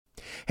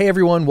Hey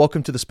everyone,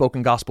 welcome to the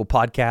Spoken Gospel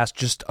Podcast.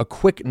 Just a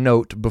quick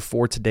note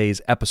before today's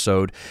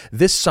episode.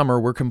 This summer,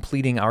 we're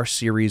completing our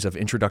series of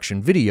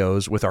introduction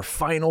videos with our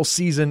final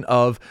season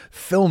of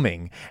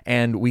filming,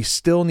 and we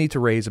still need to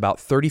raise about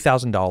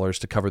 $30,000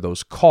 to cover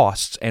those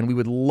costs, and we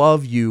would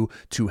love you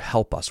to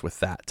help us with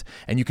that.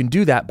 And you can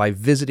do that by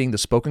visiting the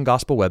Spoken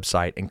Gospel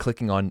website and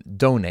clicking on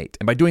Donate.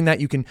 And by doing that,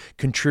 you can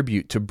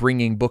contribute to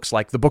bringing books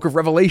like the Book of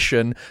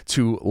Revelation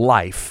to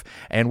life.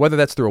 And whether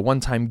that's through a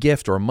one-time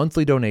gift or a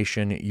monthly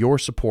donation, your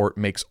support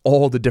makes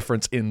all the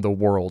difference in the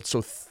world.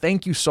 So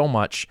thank you so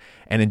much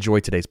and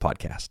enjoy today's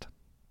podcast.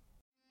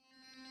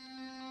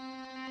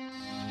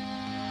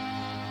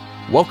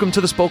 Welcome to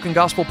the Spoken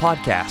Gospel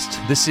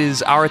Podcast. This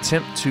is our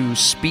attempt to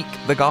speak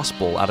the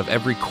gospel out of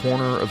every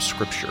corner of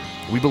Scripture.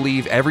 We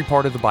believe every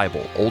part of the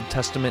Bible, Old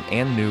Testament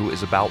and New,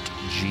 is about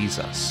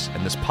Jesus.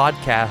 And this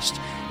podcast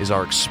is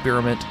our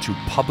experiment to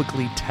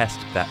publicly test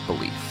that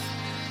belief.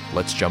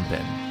 Let's jump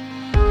in.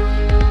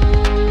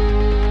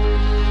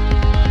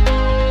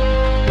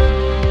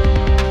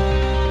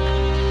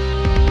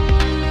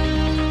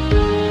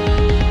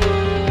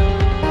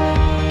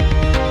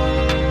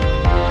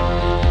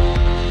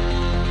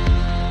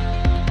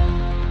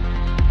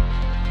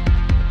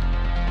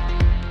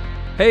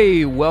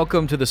 Hey,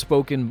 welcome to the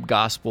Spoken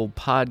Gospel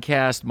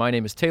Podcast. My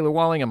name is Taylor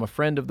Walling. I'm a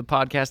friend of the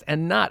podcast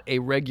and not a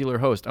regular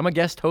host. I'm a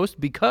guest host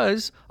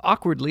because,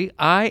 awkwardly,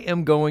 I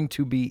am going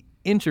to be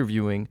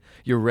interviewing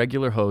your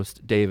regular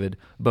host, David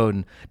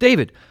Bowden.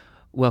 David,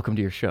 welcome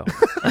to your show.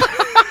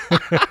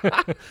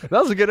 That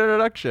was a good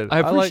introduction. I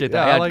appreciate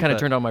that. I kind of that.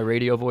 turned on my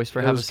radio voice for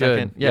It half a was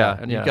second. good. Yeah,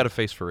 and you've got a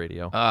face for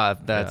radio.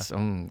 That's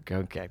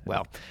okay.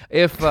 Well,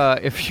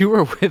 if you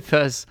were with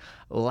us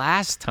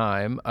last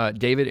time,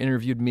 David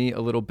interviewed me a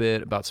little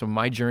bit about some of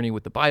my journey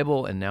with the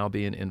Bible and now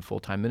being in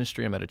full-time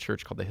ministry. I'm at a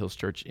church called the Hills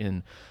Church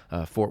in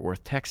Fort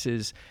Worth,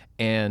 Texas,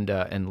 and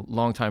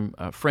longtime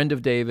friend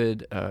of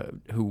David,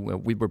 who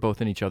we were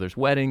both in each other's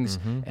weddings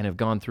and have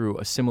gone through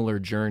a similar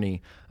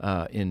journey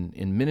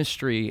in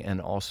ministry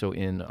and also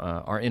in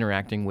our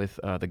interacting with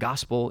the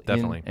gospel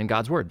and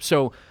God's word.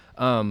 So,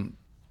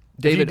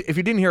 David, if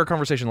you didn't hear our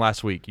conversation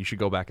last week, you should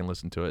go back and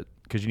listen to it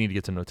because you need to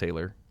get to know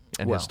Taylor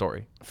and his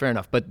story. Fair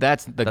enough, but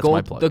that's goal.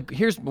 My plug.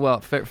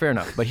 Fair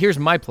enough. But here's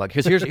my plug.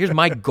 Here's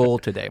my goal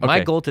today. My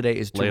goal today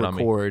is to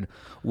record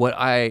what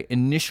I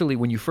initially,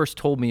 when you first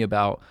told me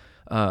about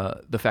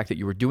the fact that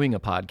you were doing a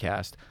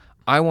podcast,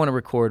 I want to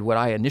record what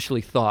I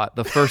initially thought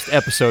the first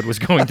episode was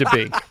going to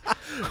be,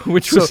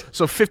 which was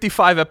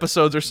 55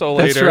 episodes or so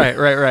later. That's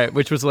right.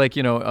 Which was like,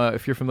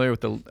 if you're familiar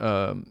with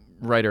the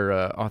writer,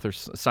 author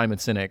Simon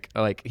Sinek,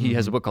 like he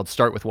has a book called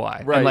Start With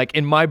Why. Right. And like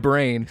in my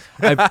brain,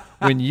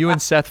 when you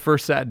and Seth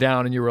first sat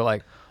down and you were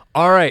like,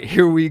 all right,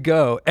 here we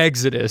go,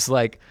 Exodus.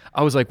 Like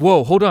I was like,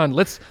 whoa, hold on,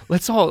 let's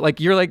all, like,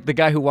 you're like the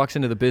guy who walks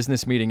into the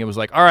business meeting and was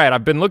like, all right,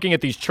 I've been looking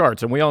at these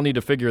charts and we all need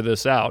to figure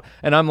this out.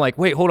 And I'm like,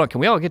 wait, hold on, can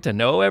we all get to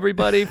know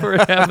everybody for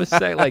half a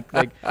second?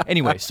 Like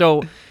anyway,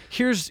 so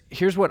here's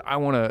what I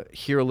want to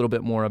hear a little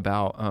bit more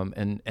about,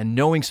 and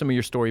knowing some of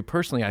your story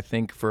personally, I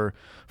think for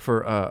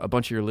a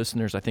bunch of your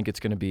listeners, I think it's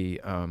going to be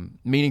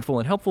meaningful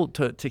and helpful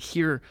to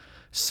hear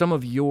some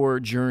of your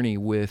journey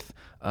with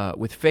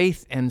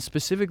faith and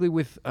specifically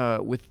with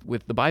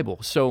the Bible.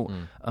 So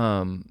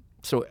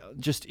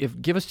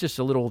give us just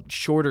a little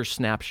shorter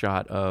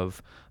snapshot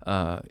of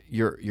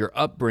your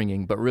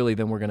upbringing, but really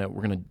then we're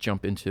gonna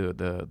jump into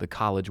the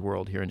college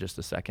world here in just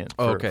a second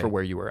for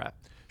where you were at.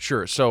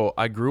 Sure. So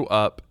I grew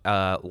up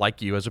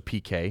like you as a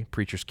PK,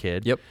 preacher's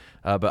kid. Yep.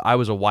 But I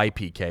was a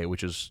YPK,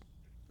 which is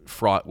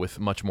fraught with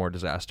much more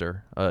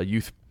disaster.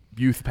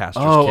 Youth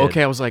pastor's kid. Oh,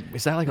 okay. I was like,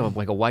 is that like a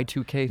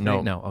Y2K thing?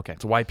 No. Okay.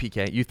 It's a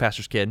YPK, youth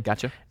pastor's kid.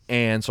 Gotcha.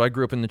 And so I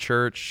grew up in the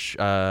church.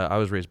 I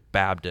was raised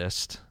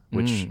Baptist,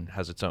 which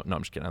has its own. No,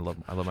 I'm just kidding.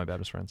 I love my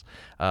Baptist friends.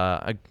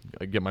 I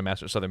get my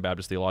master's at Southern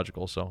Baptist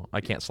Theological, so I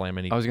can't slam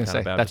any. I was going to say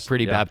Baptist. that's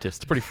pretty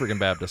Baptist. It's pretty friggin'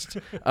 Baptist.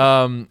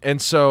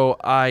 And so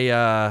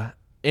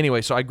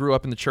anyway, so I grew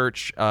up in the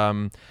church,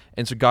 and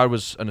so God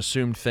was an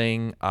assumed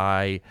thing.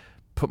 I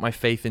put my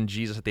faith in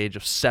Jesus at the age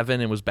of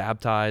 7 and was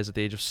baptized at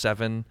the age of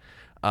 7.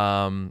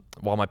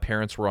 While my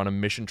parents were on a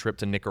mission trip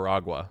to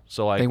Nicaragua.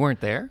 So like they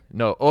weren't there?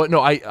 No.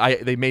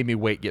 They made me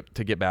wait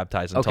to get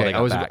baptized until they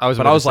got back. I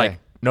was like,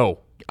 no,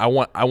 I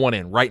want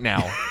in right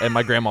now. And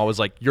my grandma was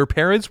like, your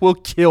parents will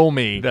kill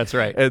me. That's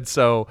right. And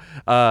so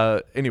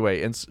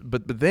anyway,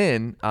 but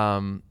then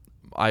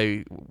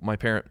my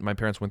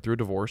parents went through a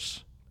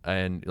divorce,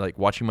 and like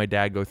watching my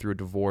dad go through a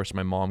divorce,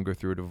 my mom go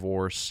through a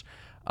divorce,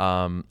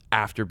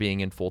 after being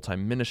in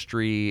full-time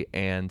ministry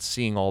and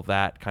seeing all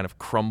that kind of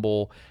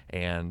crumble.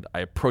 And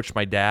I approached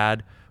my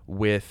dad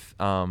with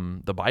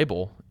the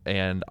Bible,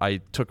 and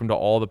I took him to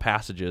all the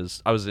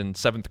passages. I was in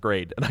 7th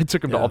grade, and I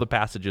took him to all the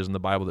passages in the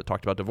Bible that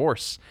talked about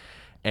divorce.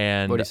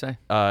 And what did he say?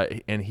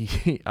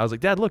 And I was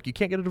like, Dad, look, you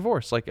can't get a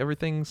divorce. Like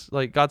everything's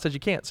like God says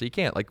you can't, so you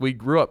can't. Like we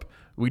grew up,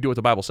 we do what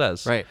the Bible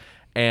says. Right.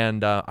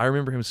 And I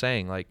remember him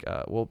saying like,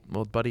 well,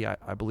 buddy,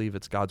 I believe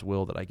it's God's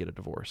will that I get a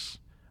divorce.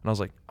 And I was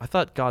like, I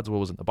thought God's will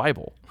was in the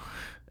Bible,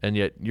 and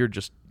yet you're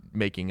just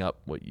making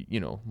up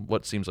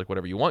what seems like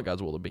whatever you want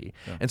God's will to be.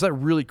 And so that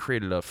really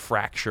created a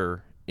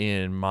fracture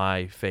in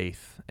my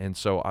faith. And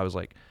so I was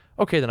like,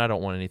 okay, then I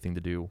don't want anything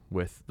to do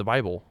with the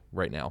Bible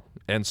right now.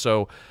 And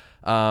so,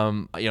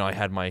 I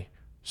had my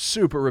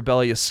super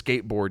rebellious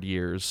skateboard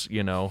years,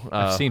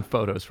 I've seen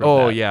photos from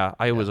Oh that. yeah,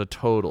 I was a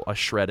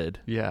shredded.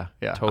 Yeah.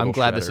 Total I'm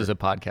glad this shredder. is a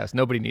podcast.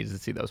 Nobody needs to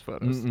see those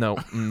photos. No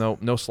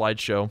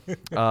slideshow.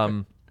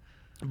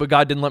 But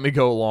God didn't let me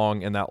go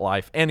long in that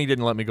life, and he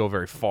didn't let me go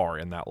very far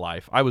in that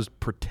life. I was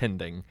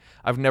pretending.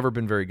 I've never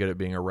been very good at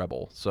being a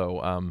rebel.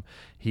 So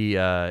he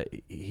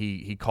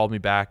called me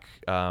back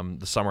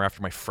the summer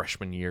after my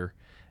freshman year,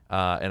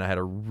 and I had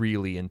a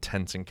really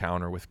intense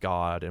encounter with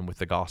God and with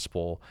the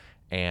gospel,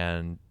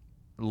 and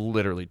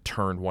literally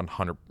turned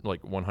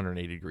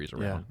 180 degrees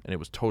around. Yeah. And it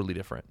was totally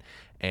different.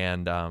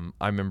 And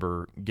I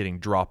remember getting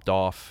dropped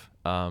off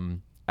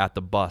at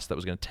the bus that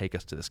was going to take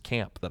us to this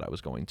camp that I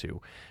was going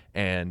to,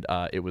 and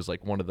it was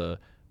like one of the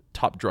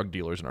top drug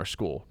dealers in our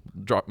school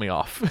dropped me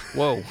off.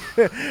 Whoa.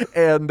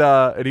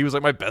 and he was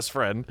like my best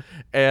friend,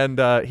 and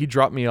he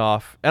dropped me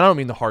off, and I don't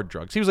mean the hard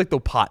drugs. He was like the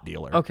pot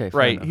dealer. Okay, fair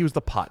right? enough. He was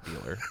the pot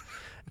dealer.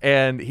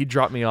 And he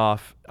dropped me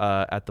off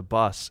at the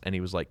bus, and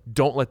he was like,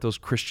 "Don't let those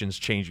Christians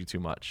change you too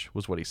much,"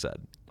 was what he said.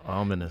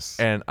 Ominous.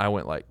 And I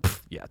went like,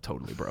 "Yeah,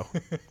 totally, bro."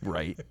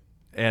 Right.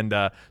 And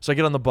so I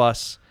get on the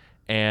bus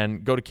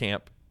and go to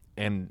camp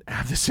and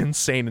have this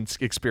insane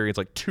experience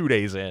like 2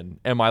 days in,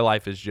 and my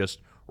life is just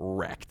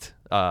wrecked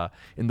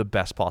in the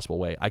best possible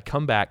way. I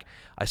come back,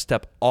 I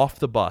step off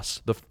the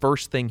bus. The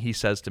first thing he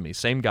says to me,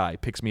 same guy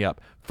picks me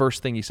up.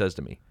 First thing he says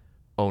to me,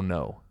 "Oh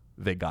no,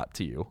 they got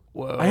to you."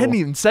 Whoa. I hadn't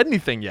even said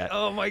anything yet.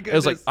 Oh my It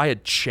was like goodness. I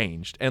had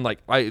changed, and like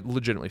I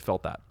legitimately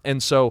felt that.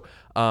 And so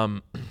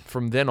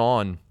from then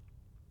on,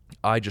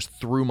 I just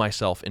threw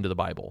myself into the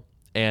Bible.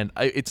 And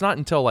it's not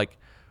until like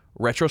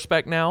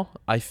retrospect now,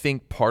 I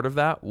think part of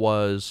that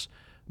was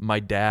my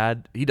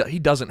dad. He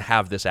doesn't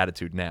have this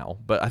attitude now,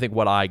 but I think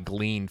what I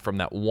gleaned from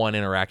that one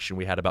interaction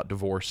we had about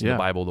divorce in the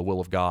Bible, the will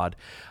of God,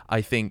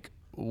 I think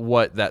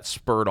what that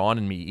spurred on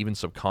in me, even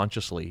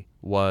subconsciously,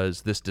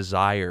 was this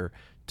desire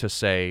to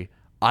say,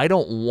 I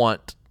don't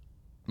want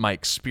my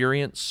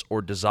experience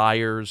or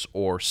desires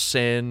or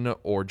sin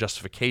or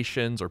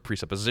justifications or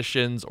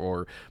presuppositions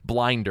or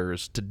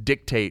blinders to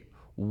dictate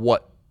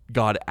what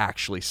God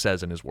actually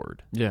says in his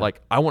word. Yeah.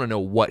 Like, I want to know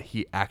what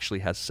he actually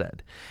has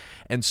said.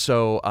 And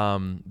so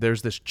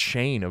there's this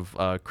chain of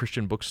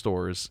Christian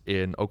bookstores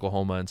in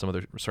Oklahoma and some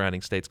other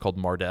surrounding states called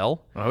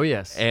Mardel. Oh,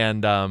 yes.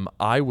 And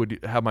I would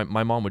have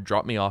my mom would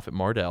drop me off at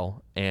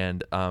Mardel,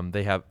 and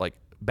they have like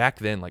back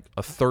then like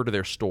a third of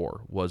their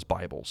store was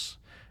Bibles,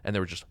 and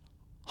there were just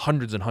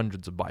hundreds and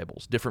hundreds of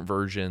Bibles, different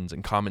versions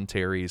and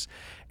commentaries,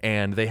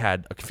 and they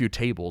had a few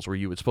tables where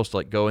you were supposed to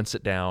like go and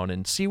sit down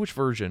and see which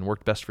version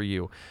worked best for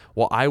you.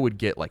 Well, I would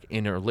get like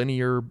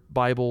interlinear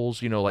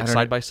Bibles, like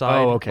side by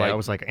side. Oh, okay. Like, I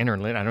was like,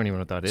 interlinear. I don't even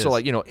know what that is. so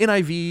like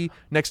NIV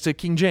next to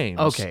King James.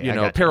 Okay, I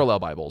gotcha. Parallel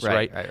Bibles,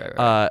 Right, right?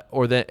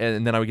 right.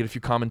 And then I would get a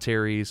few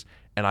commentaries,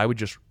 and I would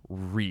just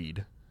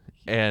read,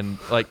 and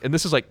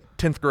this is like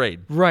 10th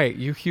grade. Right,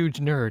 you huge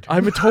nerd.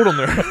 I'm a total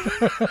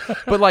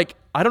nerd. But like,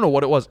 I don't know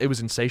what it was. It was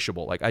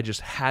insatiable. Like, I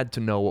just had to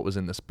know what was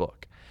in this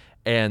book.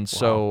 And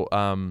so,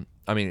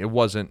 I mean, it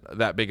wasn't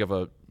that big of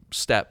a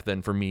step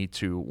then for me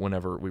to,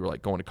 whenever we were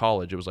like going to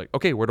college, it was like,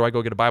 okay, where do I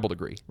go get a Bible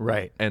degree?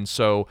 Right. And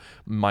so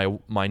my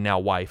now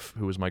wife,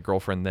 who was my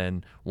girlfriend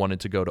then,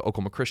 wanted to go to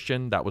Oklahoma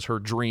Christian. That was her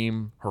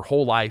dream her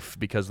whole life,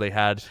 because they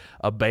had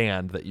a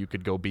band that you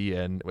could go be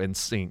in and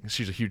sing.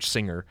 She's a huge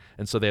singer.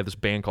 And so they have this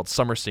band called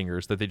Summer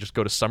Singers that they just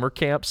go to summer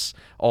camps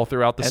all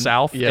throughout the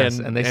South. Yes,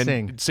 and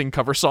they sing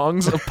cover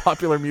songs of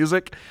popular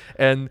music.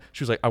 And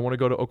she was like, I want to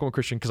go to Oklahoma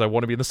Christian because I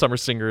want to be in the Summer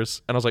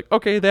Singers. And I was like,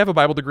 okay, they have a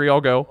Bible degree, I'll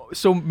go.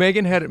 So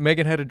Megan had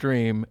a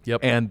dream.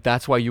 Yep. And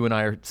that's why you and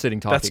I are sitting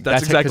talking. That's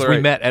exactly because right.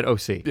 we met at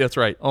OC. That's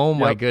right. Oh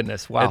my Yep.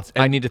 goodness! Wow,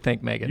 And I need to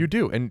thank Megan. You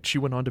do. And she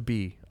went on to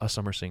be a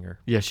summer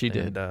singer. Yes, she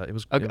did. And it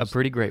was a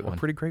pretty great one. A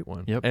pretty great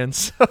one. Yep. And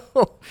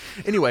so,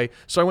 anyway,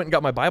 so I went and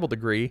got my Bible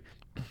degree,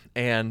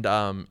 and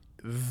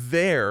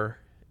there,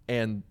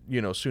 and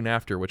soon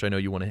after, which I know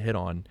you want to hit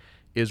on,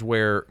 is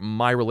where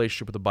my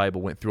relationship with the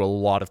Bible went through a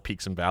lot of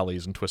peaks and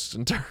valleys and twists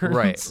and turns.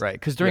 Right.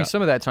 Because during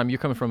some of that time, you're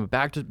coming from a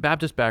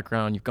Baptist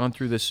background. You've gone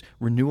through this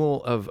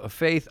renewal of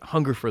faith,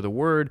 hunger for the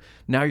Word.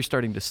 Now you're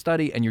starting to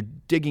study, and you're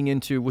digging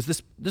into.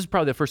 This is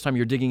probably the first time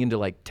you're digging into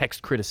like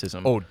text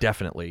criticism. Oh,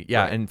 definitely.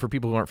 Yeah. Right. And for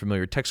people who aren't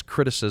familiar, text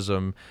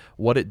criticism,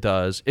 what it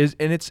does is,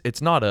 and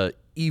it's not a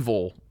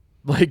evil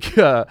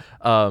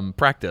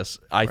practice.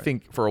 I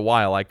think for a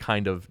while I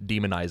kind of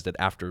demonized it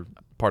after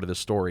part of the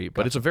story,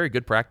 but it's a very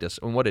good practice.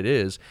 And what it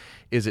is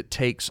it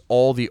takes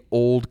all the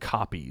old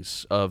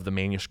copies of the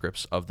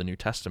manuscripts of the New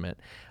Testament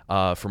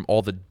from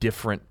all the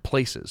different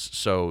places.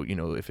 So,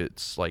 if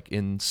it's like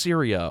in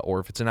Syria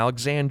or if it's in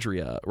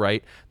Alexandria,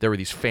 right, there were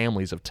these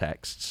families of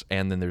texts,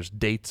 and then there's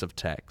dates of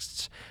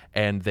texts,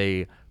 and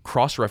they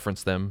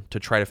cross-reference them to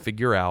try to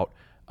figure out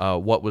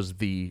what was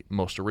the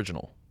most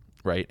original.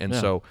 Right. And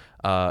so,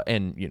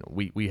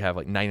 we have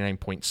like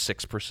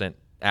 99.6%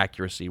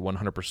 accuracy,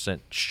 100%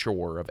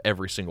 sure of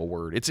every single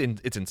word. It's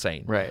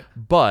insane. Right.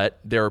 But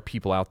there are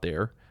people out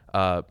there,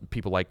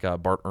 people like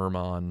Bart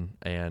Ehrman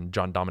and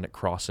John Dominic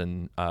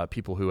Crossan,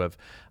 people who have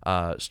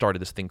started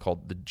this thing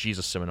called the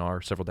Jesus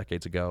Seminar several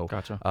decades ago.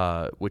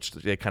 Gotcha. Which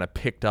they kind of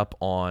picked up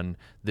on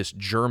this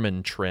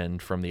German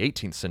trend from the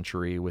 18th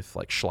century with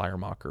like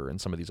Schleiermacher and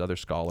some of these other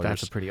scholars.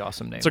 That's a pretty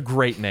awesome name. It's a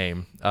great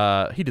name.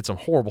 He did some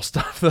horrible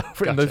stuff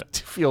though in the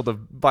field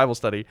of Bible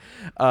study.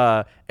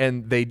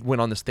 And they went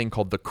on this thing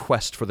called the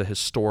Quest for the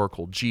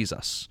Historical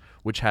Jesus,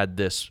 which had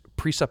this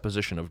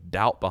presupposition of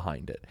doubt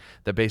behind it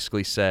that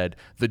basically said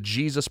the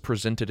Jesus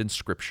presented in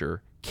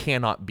Scripture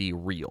cannot be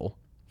real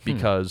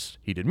because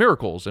he did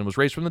miracles and was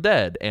raised from the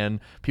dead,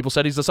 and people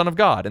said he's the Son of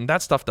God, and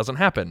that stuff doesn't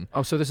happen.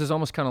 Oh, so this is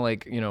almost kind of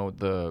like,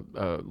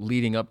 the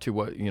leading up to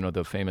what,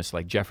 the famous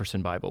like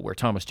Jefferson Bible, where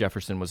Thomas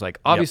Jefferson was like,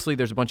 obviously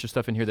there's a bunch of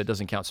stuff in here that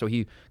doesn't count. So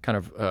he kind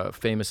of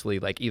famously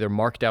like either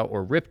marked out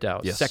or ripped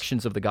out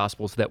sections of the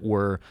Gospels that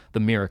were the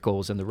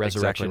miracles and the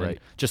resurrection, Exactly right.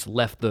 and just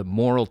left the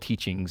moral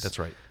teachings. That's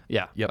right.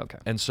 Yeah. Yep. Okay.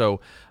 And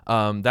so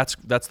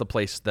that's the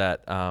place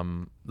that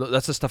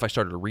that's the stuff I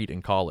started to read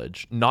in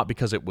college, not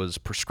because it was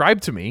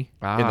prescribed to me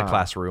in the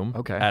classroom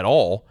at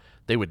all.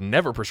 They would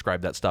never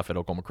prescribe that stuff at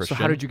Oklahoma Christian.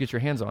 So how did you get your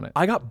hands on it?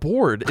 I got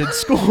bored in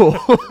school.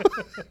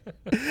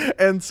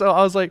 And so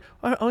I was like,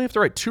 I only have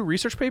to write 2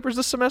 research papers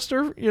this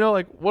semester.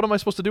 Like, what am I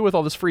supposed to do with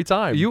all this free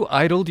time? You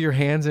idled your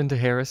hands into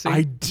heresy?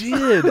 I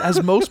did,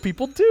 as most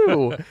people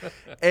do.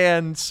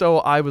 And so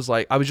I was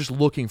just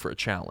looking for a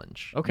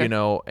challenge. Okay.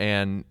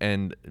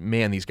 And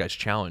man, these guys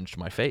challenged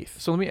my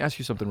faith. So let me ask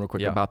you something real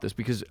quick about this,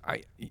 because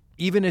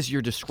even as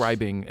you're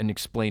describing and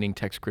explaining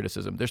text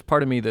criticism, there's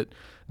part of me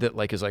that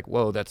like is like,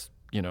 whoa, that's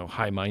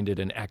high-minded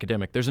and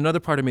academic. There's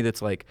another part of me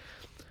that's like,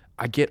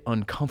 I get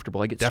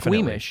uncomfortable. I get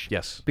squeamish.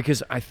 Yes.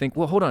 Because I think,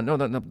 well, hold on. No,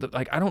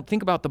 like I don't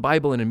think about the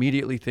Bible and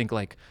immediately think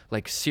like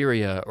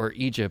Syria or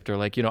Egypt or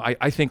like,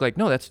 I think like,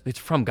 no, it's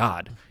from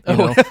God,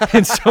 know?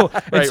 And so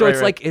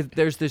it's like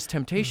there's this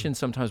temptation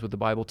sometimes with the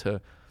Bible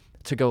to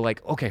go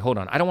like, okay, hold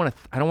on. I don't want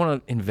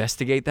to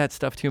investigate that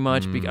stuff too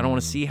much. I don't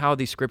want to see how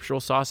the scriptural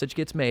sausage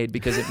gets made,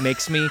 because it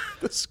makes me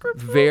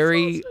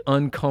very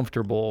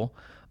uncomfortable.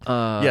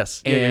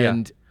 Yes.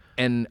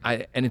 And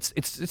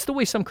it's the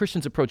way some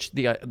Christians approach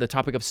the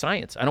topic of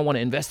science. I don't want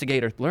to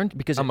investigate or learn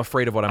because I'm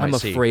afraid of what I'm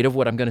afraid of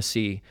what I'm going to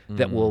see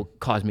that will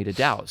cause me to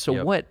doubt.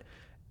 So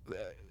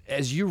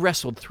as you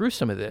wrestled through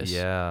some of this,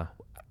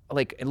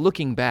 like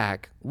looking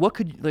back, what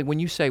could, like when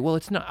you say, well,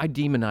 it's not, I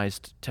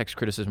demonized text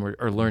criticism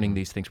or learning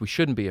these things. We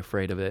shouldn't be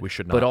afraid of it. We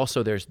should not. But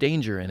also there's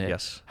danger in it.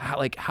 Yes.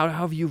 How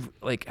have you,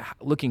 like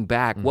looking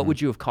back, what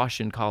would you have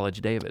cautioned college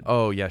David?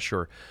 Oh yeah,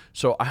 sure.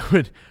 So I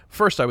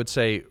would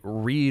say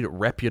read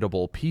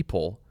reputable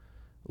people.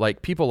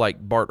 Like people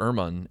like Bart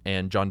Ehrman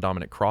and John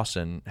Dominic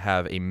Crossan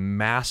have a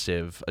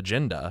massive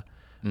agenda,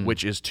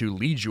 which is to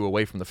lead you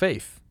away from the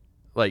faith.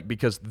 Like,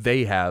 because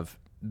they've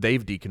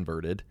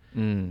deconverted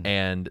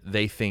and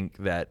they think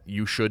that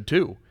you should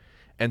too.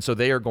 And so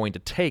they are going to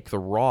take the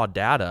raw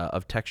data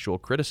of textual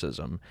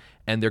criticism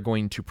and they're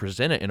going to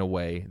present it in a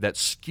way that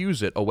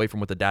skews it away from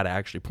what the data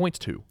actually points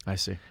to. I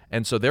see.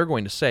 And so they're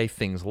going to say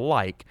things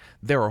like,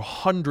 there are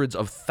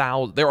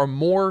there are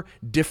more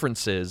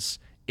differences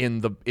in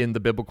the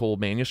biblical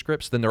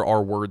manuscripts than there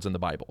are words in the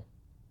Bible,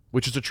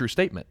 which is a true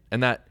statement.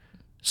 And that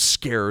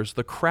scares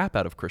the crap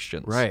out of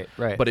Christians. Right.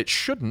 But it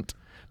shouldn't,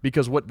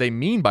 because what they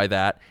mean by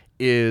that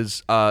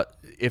is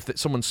if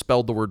someone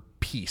spelled the word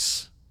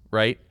peace,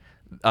 right?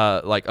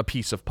 Like a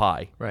piece of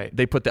pie. Right.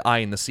 They put the I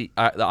and the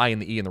I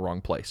and the E in the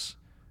wrong place.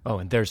 Oh,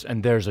 and there's a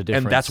difference.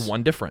 And that's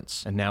one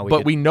difference. And now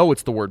we know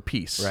it's the word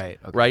peace. Right.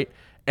 Okay. Right?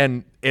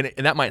 And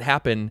that might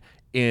happen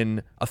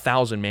in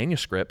 1,000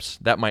 manuscripts.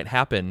 That might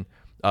happen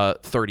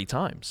 30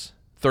 times,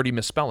 30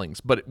 misspellings,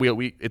 but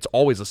it's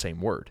always the same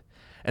word.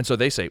 And so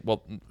they say,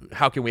 well,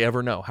 how can we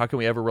ever know? How can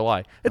we ever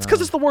rely? It's because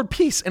it's the word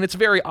peace, and it's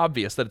very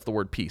obvious that it's the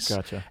word peace.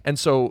 Gotcha. And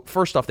so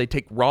first off, they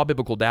take raw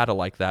biblical data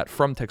like that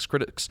from text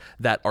critics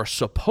that are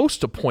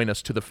supposed to point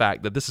us to the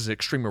fact that this is an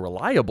extremely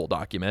reliable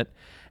document,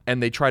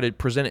 and they try to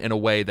present it in a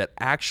way that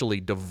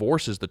actually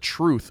divorces the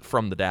truth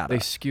from the data. They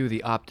skew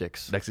the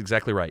optics. That's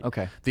exactly right.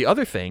 Okay. The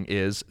other thing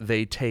is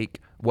they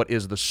take what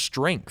is the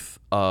strength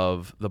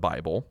of the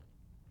Bible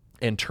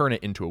and turn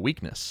it into a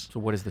weakness. So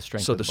what is the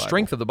strength So of the the Bible?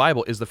 strength of the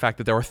Bible is the fact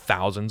that there are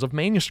thousands of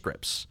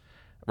manuscripts,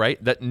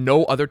 right? That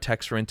no other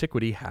text from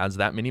antiquity has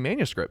that many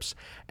manuscripts.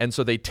 And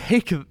so they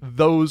take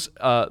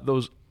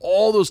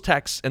all those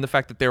texts and the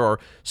fact that there are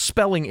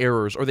spelling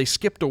errors, or they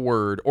skipped a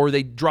word, or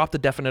they dropped a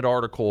definite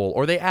article,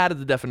 or they added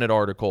the definite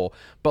article,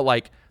 but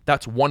like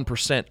that's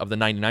 1% of the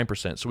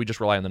 99%. So we just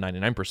rely on the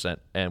 99%,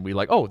 and we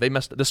like, oh,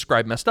 this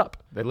scribe messed up.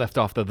 They left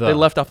off the. They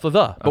left off the.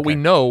 But we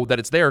Okay. know that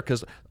it's there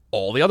because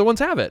all the other ones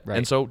have it. Right.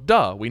 And so,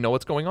 we know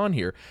what's going on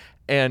here.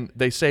 And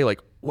they say like,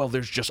 well,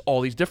 there's just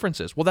all these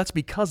differences. Well, that's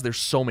because there's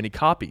so many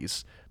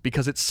copies,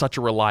 because it's such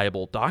a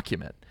reliable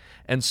document.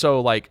 And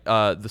so like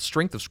the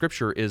strength of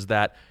Scripture is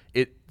that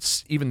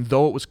it's, even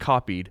though it was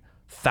copied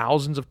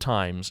thousands of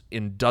times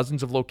in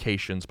dozens of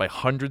locations by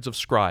hundreds of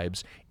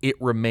scribes, it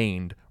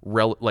remained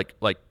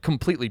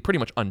completely pretty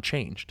much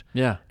unchanged.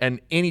 Yeah.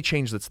 And any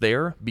change that's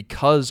there,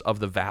 because of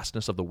the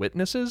vastness of the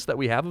witnesses that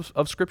we have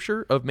of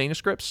Scripture, of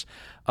manuscripts,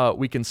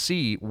 we can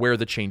see where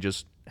the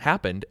changes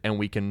happened and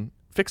we can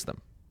fix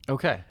them.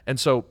 Okay. And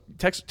so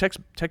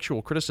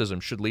textual criticism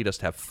should lead us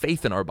to have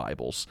faith in our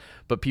Bibles,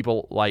 but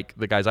people like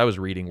the guys I was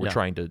reading were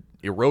trying to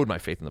erode my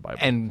faith in the Bible.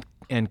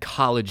 And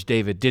college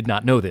David did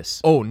not know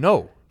this. Oh,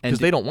 no, because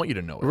they don't want you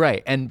to know it.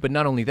 Right. But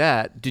not only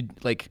that,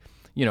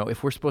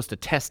 if we're supposed to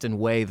test and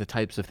weigh the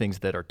types of things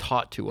that are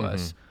taught to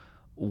us,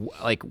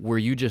 were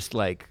you just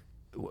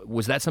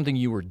was that something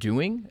you were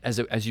doing as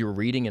you were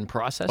reading and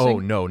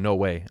processing? Oh, no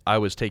way. I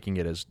was taking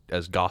it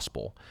as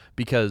gospel,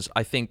 because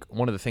I think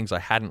one of the things I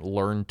hadn't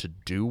learned to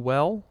do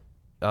well,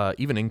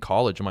 even in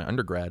college in my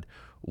undergrad,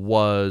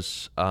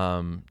 was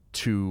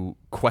to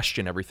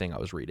question everything I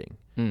was reading,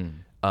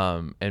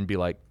 and be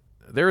like,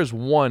 there is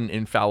one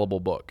infallible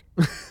book,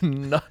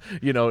 not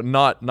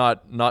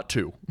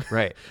two.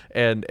 Right.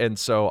 And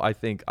so I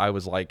think I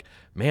was like,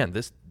 man,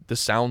 this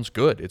sounds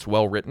good. It's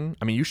well written.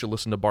 I mean, you should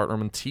listen to Bart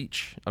Ehrman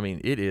teach. I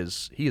mean, he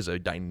is a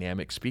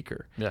dynamic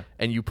speaker. Yeah.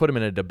 And you put him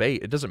in a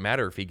debate, it doesn't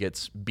matter if he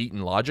gets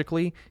beaten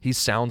logically, he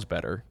sounds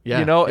better. Yeah.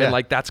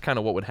 And that's kind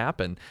of what would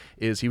happen,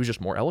 is he was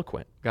just more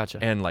eloquent. Gotcha.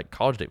 And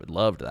College David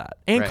loved that.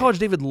 And Right. College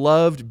David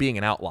loved being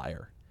an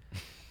outlier.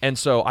 And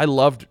so I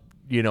loved,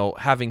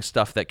 having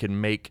stuff that could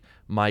make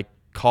my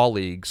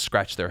colleagues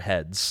scratch their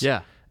heads.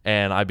 Yeah.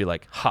 And I'd be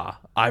like,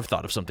 I've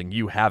thought of something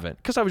you haven't,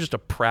 because I was just a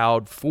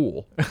proud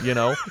fool,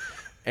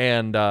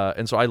 And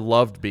so I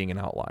loved being an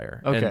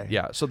outlier. Okay.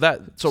 And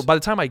so by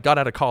the time I got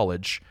out of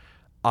college,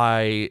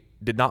 I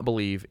did not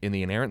believe in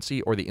the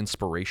inerrancy or the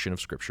inspiration of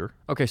Scripture.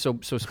 Okay, so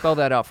spell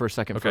that out for a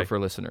second Okay. for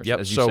listeners Yep.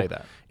 as you say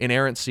that.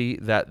 Inerrancy,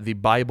 that the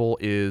Bible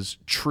is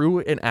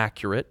true and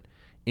accurate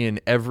in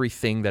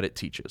everything that it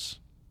teaches,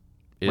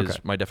 is Okay.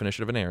 my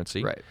definition of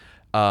inerrancy. Right.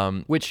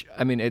 Which,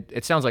 I mean,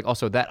 it sounds like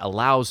also that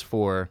allows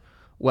for,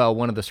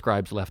 one of the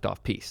scribes left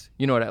off piece.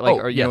 You know what I know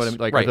what I mean?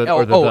 Like, right.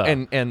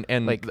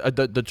 Like,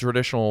 The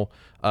traditional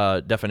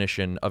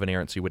definition of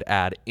inerrancy would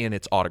add in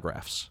its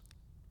autographs,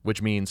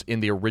 which means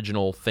in the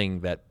original thing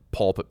that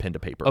Paul put pen to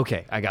paper.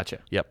 Okay, I gotcha.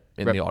 Yep,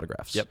 in the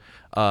autographs. Yep.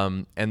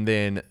 And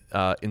then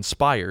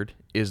inspired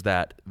is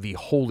that the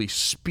Holy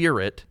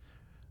Spirit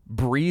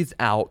breathed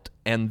out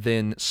and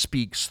then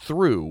speaks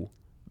through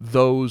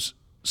those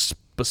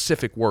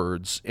specific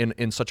words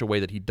in such a way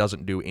that he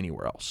doesn't do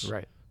anywhere else.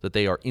 Right. That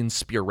they are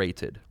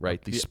inspirated,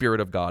 right? The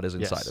Spirit of God is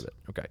inside Yes. of it.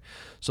 Okay.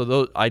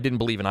 So I didn't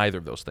believe in either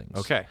of those things.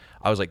 Okay.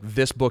 I was like,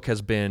 this book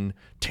has been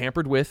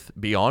tampered with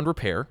beyond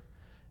repair,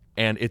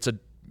 and it's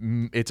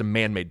a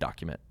man-made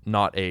document,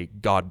 not a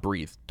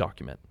God-breathed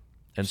document.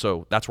 And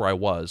so that's where I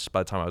was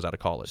by the time I was out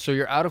of college. So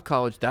you're out of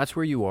college. That's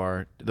where you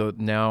are. Though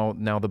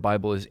now the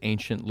Bible is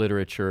ancient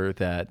literature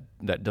that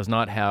does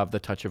not have the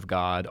touch of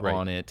God Right.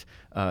 on it,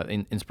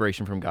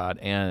 inspiration from God,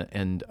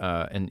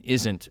 and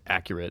isn't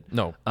accurate.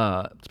 No,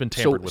 it's been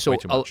tampered with way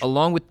too much.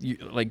 Along with you,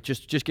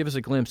 just give us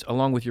a glimpse.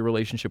 Along with your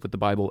relationship with the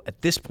Bible at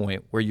this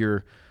point, where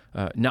you're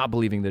not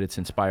believing that it's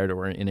inspired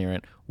or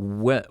inerrant,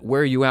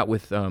 where are you at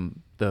with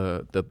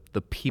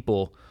the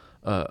people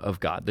of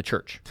God, the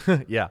church?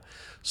 Yeah.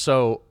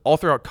 So all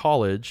throughout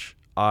college,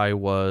 I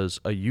was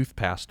a youth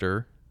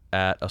pastor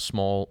at a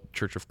small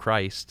Church of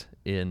Christ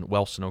in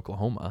Wellston,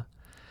 Oklahoma.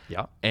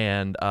 Yeah.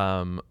 And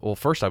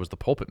first I was the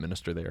pulpit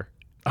minister there.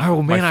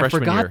 Oh my man, I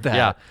freshman forgot year. that.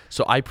 Yeah.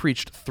 So I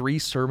preached 3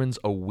 sermons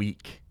a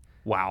week.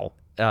 Wow.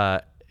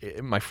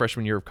 In my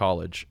freshman year of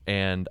college,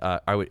 and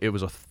it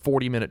was a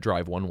 40-minute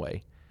drive one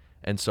way,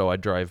 and so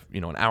I'd drive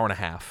an hour and a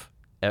half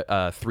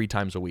 3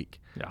 times a week.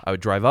 Yeah. I would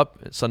drive up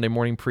Sunday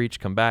morning, preach,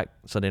 come back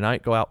Sunday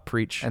night, go out,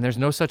 preach. And there's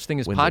no such thing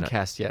as Wednesday night.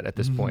 podcast yet at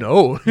this point.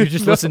 No. You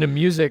just listen to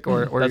music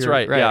or That's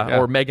you're- right. Yeah.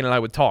 Or Megan and I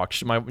would talk.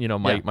 My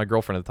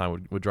girlfriend at the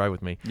time would drive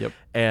with me. Yep.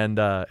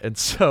 And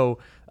so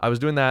I was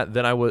doing that.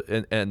 Then I was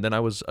and then I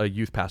was a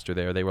youth pastor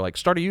there. They were like,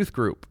 start a youth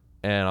group.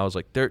 And I was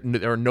like, there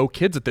are no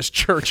kids at this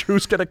church.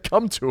 Who's going to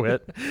come to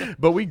it?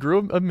 But we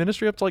grew a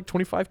ministry up to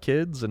 25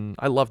 kids, and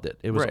I loved it.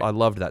 Right. I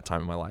loved that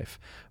time in my life.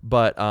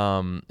 But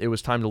it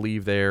was time to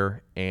leave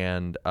there,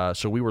 and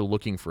so we were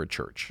looking for a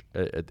church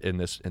in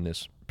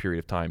this period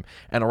of time.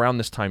 And around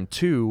this time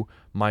too,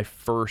 my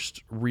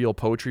first real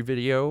poetry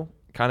video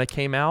kind of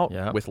came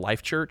out with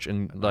Life Church,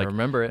 and I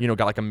remember it.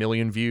 got 1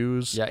 million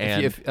views. Yeah.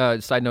 And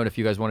If side note, if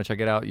you guys want to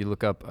check it out, you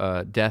look up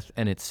 "Death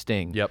and Its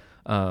Sting." Yep.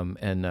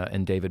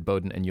 And David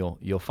Bowden, and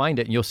you'll find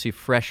it, and you'll see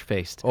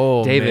fresh-faced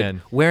David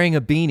man. wearing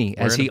a beanie,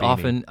 as he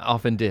Wearing a beanie.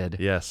 often did.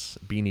 Yes,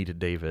 beanie to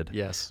David.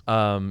 Yes.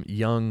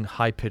 Young,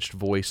 high-pitched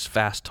voice,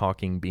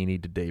 fast-talking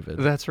beanie to David.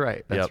 That's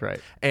right. That's Yep.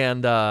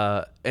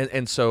 right.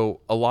 And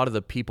so a lot of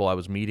the people I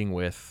was meeting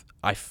with,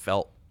 I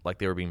felt like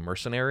they were being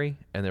mercenary,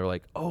 and they were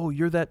like, "Oh,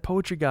 you're that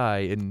poetry guy,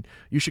 and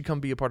you should come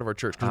be a part of our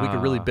church because we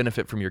could really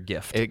benefit from your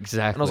gift."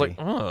 Exactly. And I was like,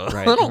 "Oh,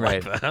 right, I don't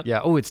right. like that."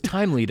 Yeah. Oh, it's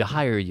timely to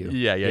hire you.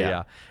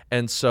 Yeah.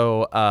 And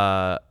so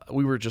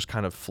we were just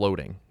kind of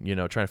floating,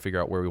 trying to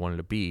figure out where we wanted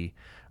to be.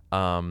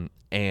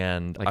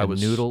 And Like I a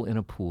was noodle in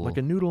a pool. like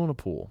a noodle in a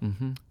pool.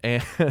 Mm-hmm.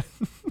 And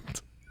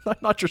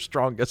not your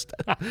strongest.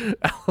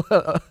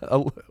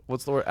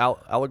 What's the word?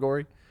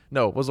 Allegory?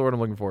 No, what's the word I'm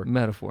looking for?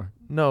 Metaphor.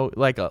 No,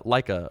 like a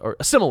or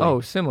a simile.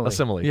 Oh, simile. A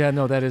simile. Yeah,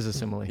 no, that is a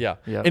simile. Yeah.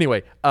 Yep.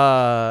 Anyway,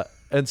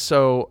 and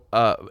so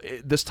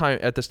at this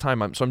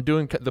time, I'm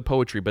doing the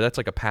poetry, but that's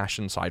like a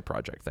passion side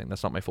project thing.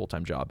 That's not my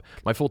full-time job.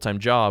 My full-time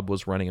job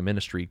was running a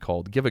ministry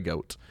called Give a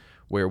Goat,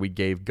 where we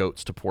gave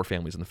goats to poor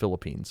families in the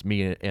Philippines.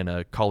 Me and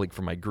a colleague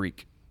from my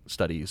Greek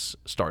studies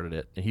started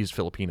it, and he's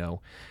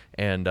Filipino,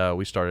 and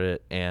we started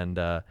it, and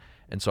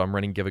so I'm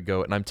running Give a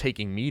Goat, and I'm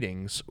taking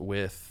meetings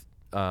with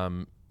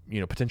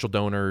potential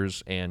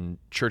donors and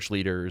church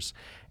leaders,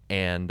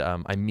 and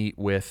I meet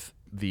with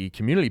the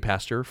community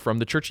pastor from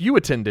the church you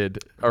attended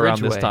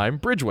around this time,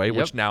 Bridgeway,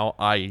 which now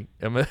I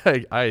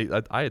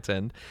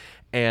attend.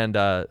 And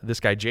this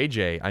guy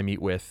JJ I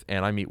meet with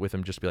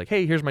him just to be like,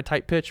 hey, here's my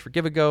type pitch for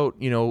Give a Goat.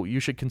 You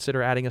should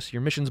consider adding us to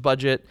your missions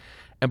budget.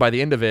 And by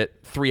the end of it,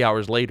 3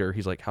 hours later,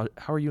 he's like, how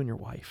are you and your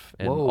wife?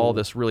 And all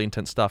this really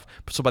intense stuff.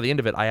 So by the end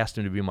of it, I asked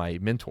him to be my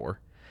mentor.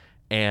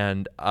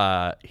 And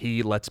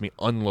he lets me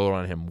unload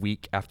on him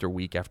week after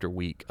week after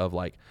week of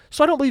like,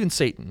 so I don't believe in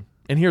Satan,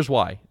 and here's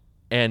why.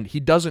 And he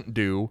doesn't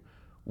do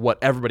what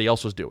everybody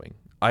else was doing.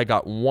 I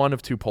got one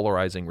of two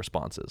polarizing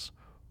responses.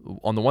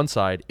 On the one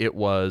side, it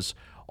was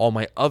all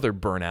my other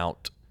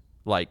burnout,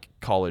 like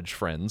college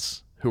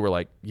friends who were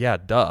like, yeah,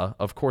 duh,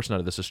 of course none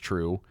of this is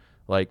true.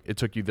 Like, it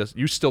took you this,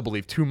 you still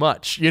believe too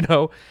much,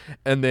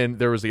 And then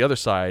there was the other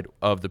side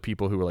of the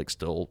people who were like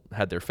still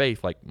had their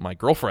faith, like my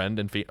girlfriend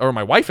or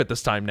my wife at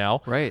this time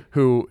now, right?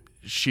 Who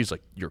she's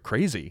like, you're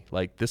crazy.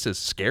 Like, this is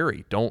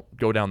scary. Don't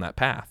go down that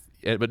path.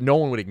 But no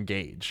one would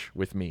engage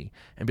with me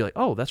and be like,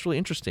 oh, that's really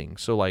interesting.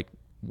 So like,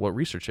 what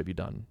research have you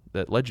done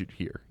that led you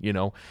here?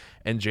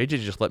 And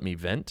JJ just let me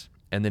vent.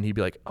 And then he'd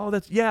be like, oh,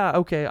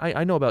 okay.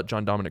 I know about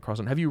John Dominic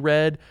Crossan. Have you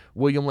read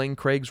William Lane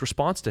Craig's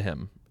response to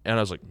him? And I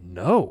was like,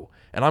 no.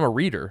 And I'm a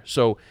reader.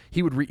 So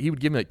he would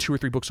give me like 2 or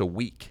 3 books a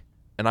week,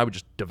 and I would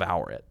just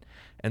devour it.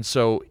 And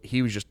so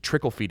he was just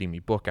trickle feeding me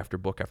book after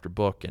book after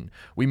book. And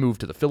we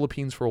moved to the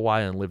Philippines for a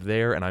while and lived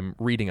there. And I'm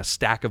reading a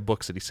stack of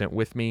books that he sent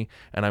with me,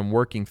 and I'm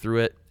working through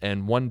it.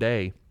 And one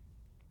day,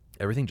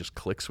 everything just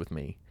clicks with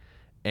me.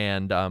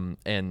 And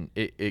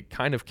it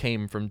kind of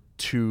came from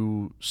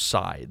 2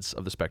 sides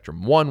of the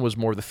spectrum. One was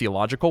more the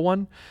theological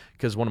one,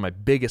 because one of my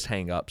biggest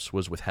hang-ups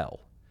was with hell.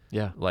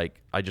 Yeah.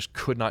 Like, I just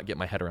could not get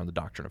my head around the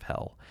doctrine of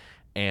hell.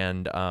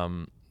 And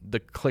the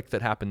click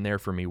that happened there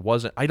for me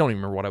wasn't, I don't even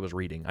remember what I was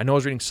reading. I know I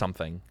was reading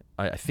something.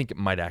 I think it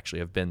might actually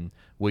have been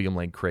William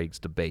Lane Craig's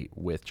debate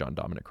with John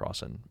Dominic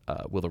Crossan.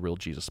 Will the real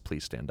Jesus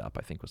please stand up,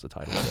 I think was the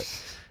title of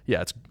it. Yeah,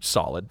 it's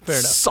solid. Fair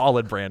enough.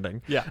 Solid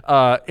branding.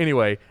 Yeah.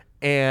 Anyway,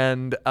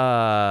 and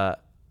I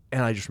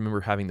just remember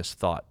having this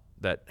thought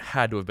that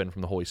had to have been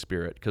from the Holy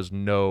Spirit, because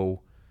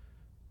no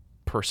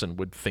person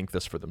would think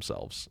this for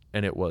themselves.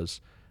 And it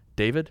was,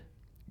 David,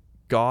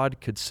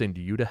 God could send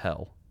you to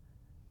hell,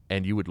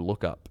 and you would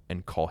look up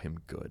and call him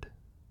good.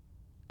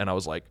 And I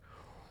was like,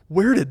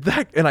 where did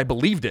that? And I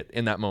believed it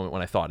in that moment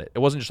when I thought it. It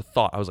wasn't just a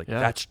thought. I was like,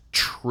 that's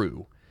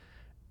true.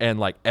 And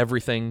like,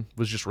 everything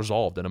was just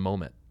resolved in a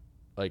moment.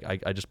 Like,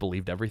 I just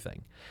believed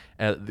everything.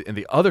 And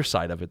the other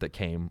side of it that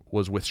came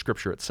was with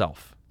Scripture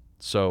itself.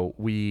 So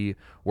we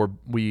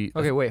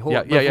Okay, wait, hold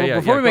on. Yeah.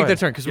 Before we go make that ahead.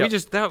 turn, because we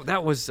just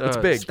that was it's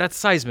big. That's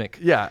seismic.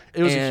 Yeah,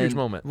 it was a huge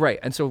moment. Right,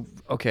 and so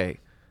okay,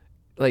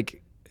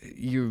 like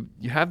you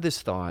have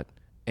this thought,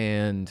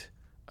 and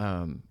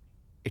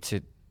it's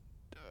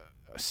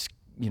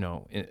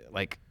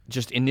like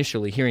just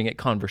initially hearing it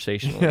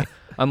conversationally,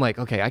 I'm like,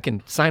 okay, I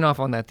can sign off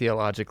on that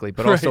theologically,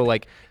 but also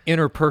like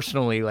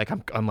interpersonally, like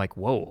I'm like,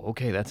 whoa,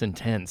 okay, that's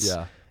intense.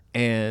 Yeah,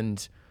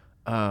 and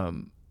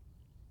I'm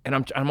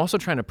also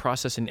trying to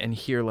process and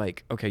hear,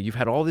 like, okay, you've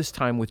had all this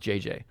time with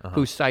JJ,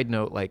 who, side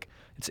note, like,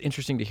 it's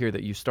interesting to hear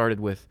that you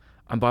started with,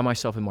 I'm by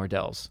myself in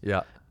Mardell's.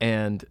 Yeah.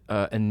 And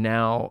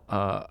now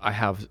I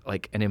have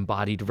like an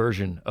embodied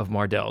version of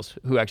Mardell's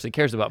who actually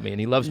cares about me,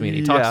 and he loves me, and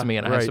he talks to me,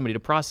 and I have somebody to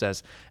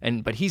process.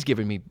 But he's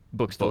giving me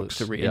books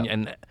to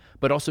read,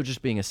 but also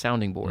just being a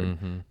sounding board.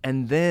 Mm-hmm.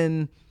 And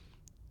then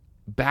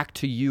back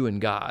to you and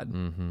God,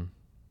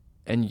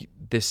 and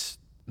this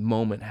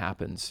moment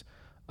happens.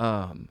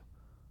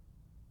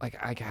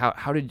 Like,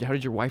 how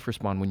did your wife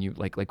respond when you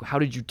like how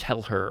did you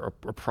tell her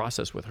or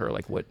process with her,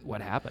 like,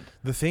 what happened?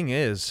 The thing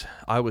is,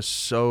 I was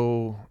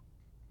so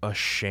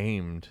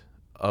ashamed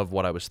of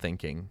what I was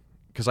thinking,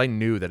 because I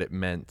knew that it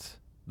meant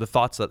the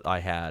thoughts that I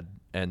had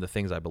and the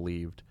things I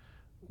believed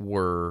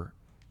were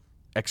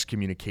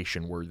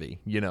excommunication worthy.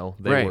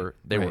 They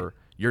were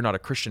you're not a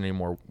Christian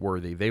anymore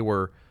worthy. They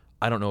were,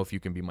 I don't know if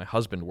you can be my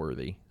husband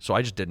worthy. So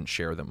I just didn't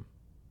share them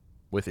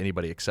with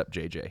anybody except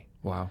JJ.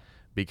 Wow.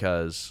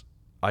 Because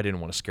I didn't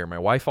want to scare my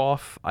wife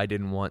off. I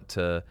didn't want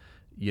to,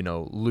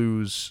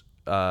 lose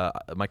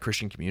my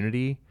Christian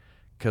community.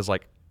 Because,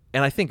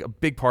 and I think a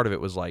big part of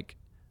it was,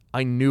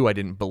 I knew I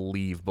didn't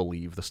believe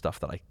the stuff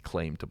that I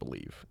claimed to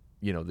believe,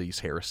 these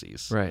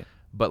heresies. Right.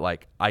 But,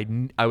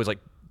 I was,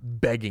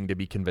 begging to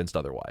be convinced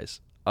otherwise.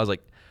 I was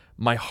like,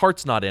 my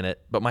heart's not in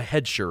it, but my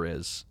head sure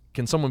is.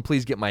 Can someone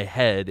please get my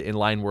head in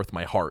line with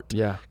my heart?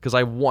 Yeah. Because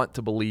I want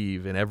to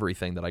believe in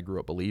everything that I grew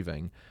up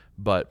believing,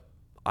 but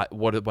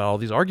what about all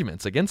these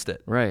arguments against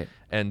it? Right.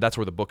 And that's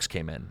where the books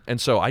came in. And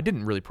so I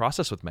didn't really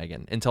process with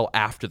Megan until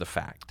after the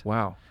fact.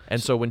 Wow.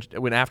 And so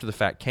when after the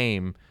fact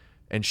came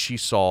and she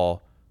saw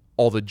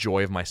all the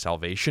joy of my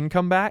salvation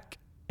come back,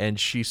 and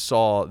she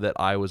saw that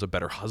I was a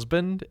better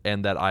husband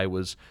and that I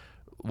was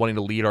wanting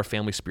to lead our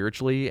family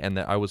spiritually, and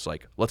that I was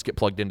like, let's get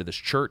plugged into this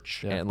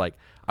church. Yeah. And like,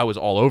 I was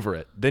all over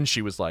it. Then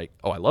she was like,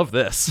 oh, I love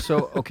this.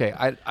 So, okay,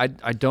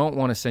 I don't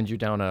want to send you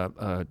down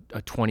a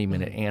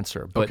 20-minute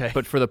answer, but Okay.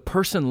 but for the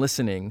person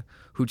listening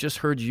who just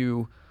heard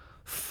you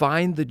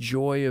find the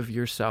joy of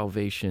your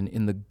salvation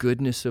in the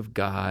goodness of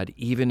God,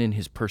 even in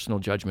his personal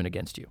judgment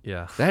against you.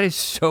 Yeah. That is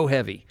so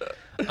heavy.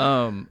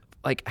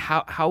 Like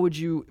how would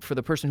you, for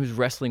the person who's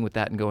wrestling with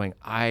that and going,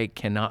 I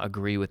cannot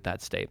agree with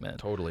that statement.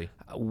 Totally.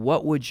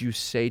 What would you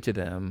say to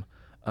them?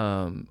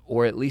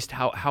 Or at least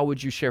how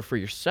would you share for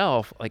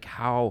yourself, like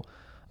how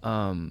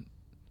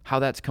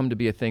that's come to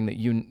be a thing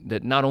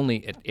that not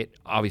only it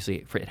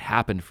obviously it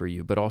happened for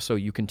you, but also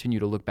you continue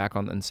to look back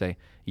on and say,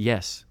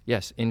 yes,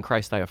 in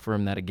Christ I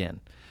affirm that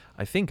again.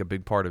 I think a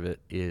big part of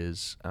it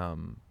is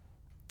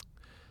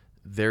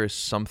there is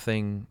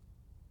something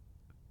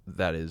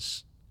that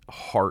is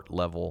heart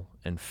level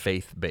and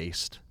faith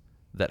based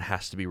that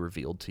has to be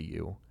revealed to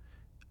you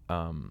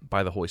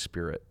by the Holy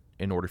Spirit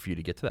in order for you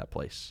to get to that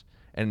place.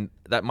 And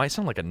that might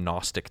sound like a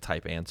Gnostic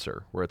type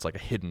answer where it's like a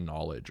hidden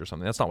knowledge or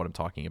something. That's not what I'm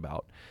talking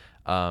about.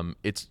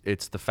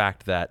 It's the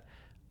fact that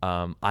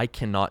I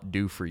cannot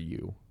do for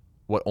you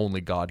what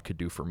only God could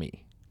do for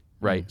me,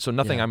 right? So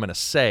nothing I'm going to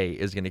say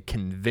is going to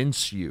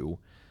convince you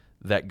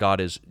that God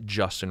is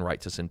just and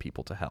right to send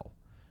people to hell.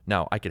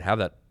 Now, I could have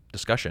that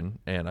discussion,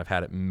 and I've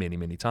had it many,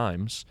 many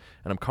times,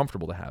 and I'm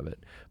comfortable to have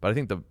it. But I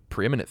think the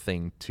preeminent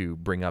thing to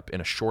bring up in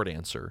a short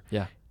answer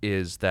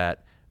is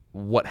that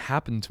what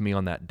happened to me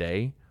on that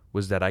day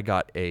was that I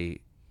got a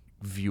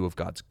view of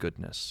God's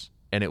goodness,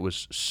 and it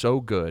was so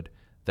good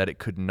that it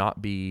could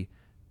not be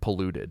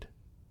polluted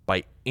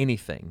by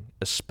anything,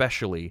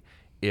 especially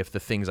if the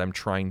things I'm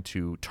trying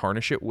to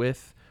tarnish it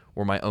with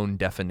were my own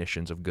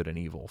definitions of good and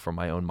evil from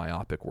my own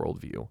myopic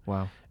worldview.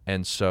 Wow.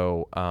 And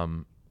so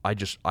I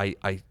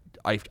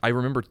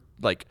remember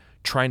like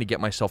trying to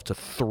get myself to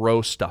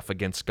throw stuff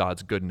against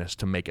God's goodness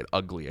to make it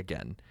ugly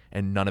again,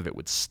 and none of it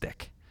would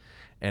stick.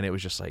 And it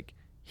was just like,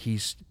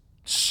 he's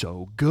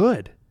so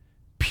good,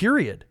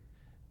 period.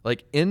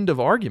 Like, end of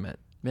argument.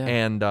 Yeah.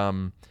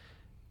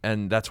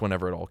 And that's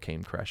whenever it all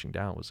came crashing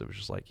down. It was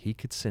just like, he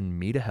could send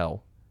me to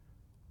hell,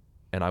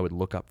 and I would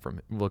look up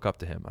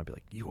to him. I'd be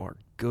like, you are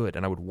good,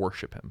 and I would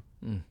worship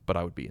him, but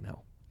I would be in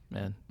hell.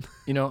 Man,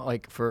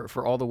 like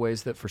for all the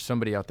ways that for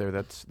somebody out there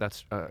that's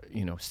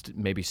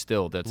maybe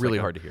still that's really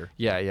like hard to hear.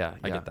 Yeah.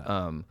 I get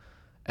that.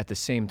 At the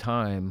same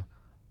time,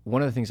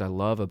 one of the things I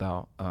love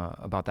about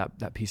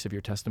that piece of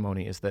your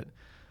testimony is that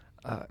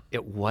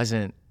it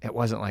wasn't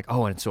like,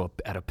 oh, and so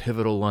at a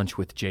pivotal lunch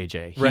with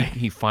JJ,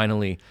 he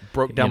finally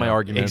broke down my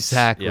arguments.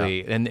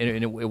 Exactly, and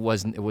it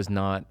was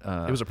not.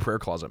 It was a prayer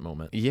closet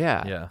moment.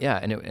 Yeah,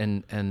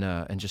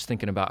 and just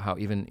thinking about how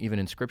even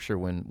in Scripture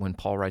when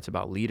Paul writes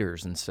about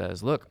leaders and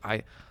says, look,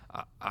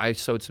 I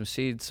sowed some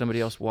seeds,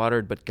 somebody else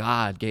watered, but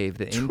God gave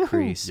the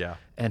increase. Yeah.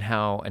 And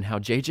how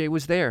JJ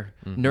was there,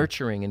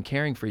 nurturing and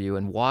caring for you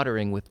and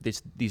watering with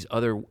these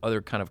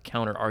other kind of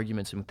counter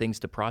arguments and things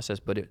to process,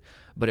 but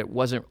it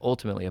wasn't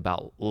ultimately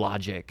about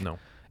logic. No.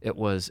 It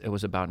was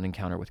about an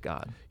encounter with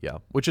God. Yeah,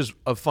 which is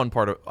a fun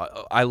part of.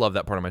 I love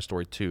that part of my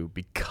story too,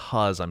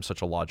 because I'm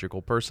such a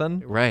logical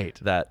person. Right.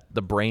 That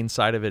the brain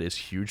side of it is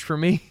huge for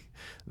me.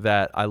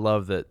 That I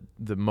love that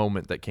the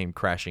moment that came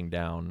crashing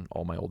down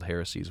all my old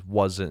heresies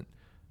wasn't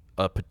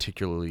a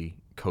particularly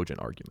cogent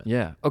argument.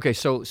 Yeah. Okay.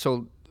 So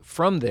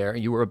from there,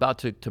 you were about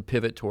to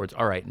pivot towards,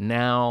 all right,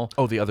 now.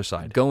 Oh, the other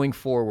side. Going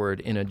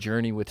forward in a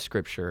journey with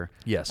Scripture.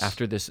 Yes.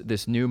 After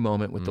this new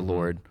moment with the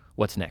Lord,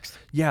 what's next?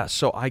 Yeah.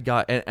 So I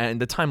got,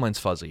 and the timeline's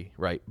fuzzy,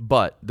 right?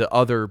 But the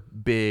other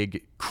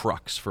big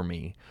crux for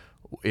me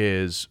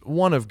is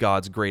one of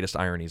God's greatest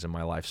ironies in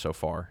my life so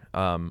far,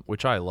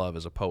 which I love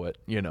as a poet.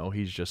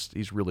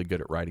 He's really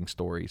good at writing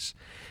stories.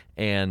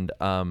 And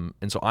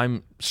so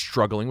I'm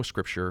struggling with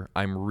Scripture.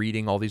 I'm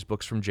reading all these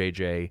books from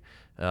JJ.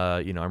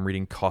 I'm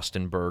reading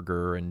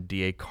Kostenberger and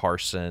D.A.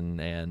 Carson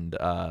and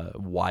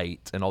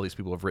White, and all these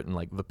people have written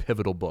like the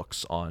pivotal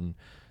books on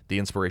the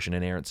inspiration,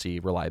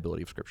 inerrancy,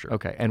 reliability of Scripture.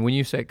 Okay, and when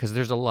you say, because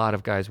there's a lot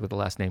of guys with the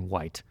last name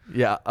White.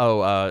 Yeah.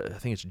 Oh, I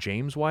think it's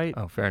James White.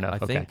 Oh, fair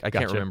enough. I think. I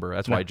can't remember.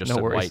 That's why I just no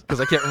said worries. White,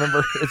 because I can't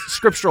remember.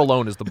 Scripture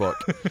Alone is the book,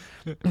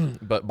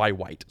 but by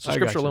White. So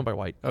Scripture Alone by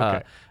White.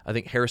 Okay. I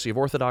think Heresy of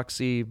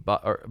Orthodoxy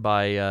by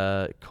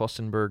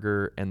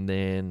Kostenberger, and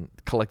then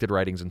Collected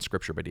Writings in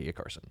Scripture by D.A.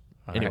 Carson.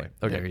 All Anyway, right,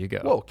 okay. there you go.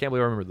 Whoa, can't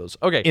believe I remember those.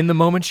 Okay. In the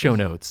moment show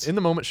notes. In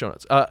the moment show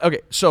notes. Okay,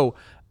 so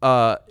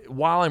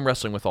while I'm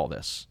wrestling with all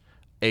this,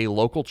 a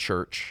local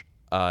church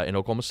in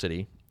Oklahoma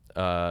City,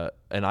 and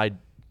I'd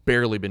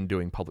barely been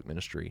doing public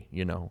ministry,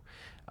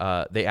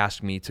 they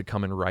asked me to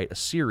come and write a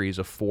series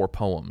of 4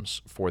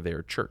 poems for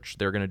their church.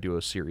 They're going to do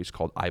a series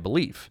called I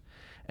Believe.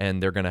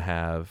 And they're going to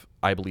have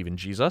I believe in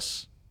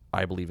Jesus,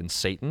 I believe in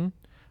Satan,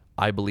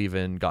 I believe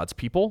in God's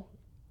people,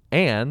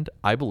 and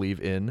I believe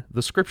in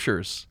the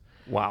scriptures.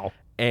 Wow.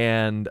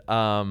 And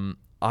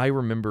I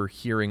remember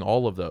hearing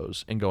all of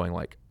those and going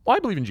like, well, I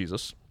believe in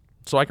Jesus,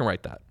 so I can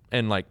write that.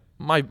 And like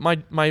my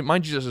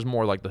Jesus is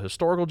more like the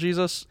historical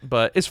Jesus,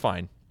 but it's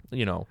fine,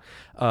 you know.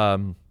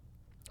 And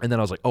then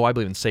I was like, oh, I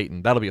believe in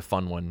Satan. That'll be a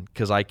fun one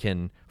because I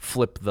can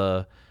flip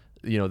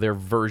their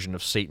version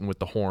of Satan with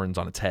the horns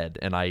on its head.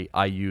 And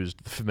I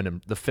used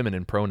the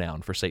feminine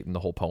pronoun for Satan the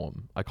whole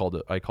poem. I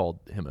called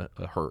him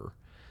a her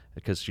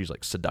because she's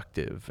like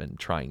seductive and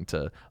trying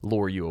to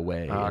lure you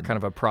away. Kind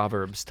of a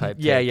Proverbs type.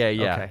 Yeah, take.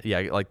 yeah. Okay.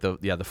 Yeah, like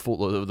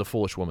the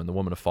foolish woman, the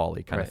woman of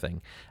folly kind of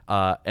thing.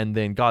 And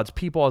then God's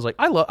people, I was like,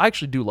 I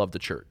actually do love the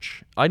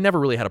church. I never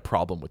really had a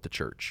problem with the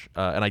church,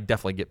 and I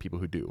definitely get people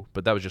who do,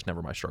 but that was just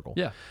never my struggle.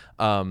 Yeah.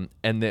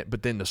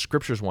 But then the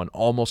scriptures one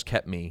almost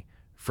kept me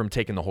from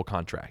taking the whole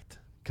contract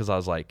because I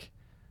was like,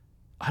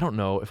 I don't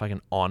know if I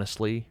can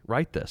honestly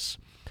write this.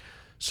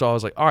 So I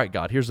was like, all right,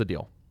 God, here's the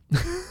deal.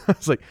 I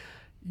was like,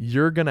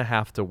 you're going to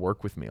have to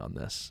work with me on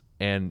this.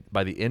 And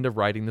by the end of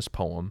writing this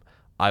poem,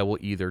 I will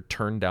either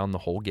turn down the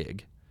whole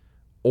gig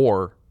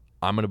or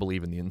I'm going to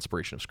believe in the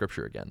inspiration of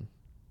scripture again.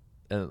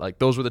 And like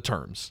those were the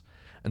terms.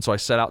 And so I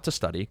set out to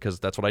study because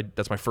that's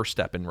my first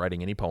step in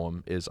writing any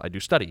poem is I do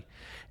study.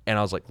 And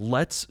I was like,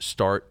 let's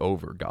start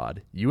over,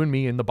 God. You and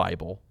me in the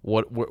Bible.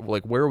 Where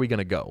are we going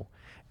to go?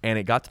 And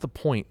it got to the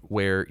point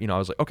where, I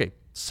was like, okay,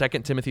 2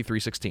 Timothy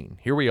 3:16.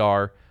 Here we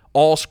are.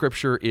 All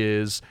scripture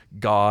is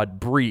God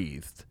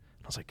breathed.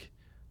 I was like,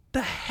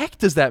 the heck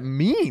does that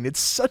mean? It's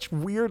such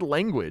weird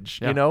language,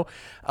 Yeah.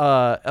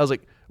 I was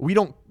like, we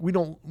don't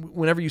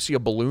whenever you see a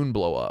balloon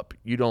blow up,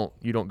 you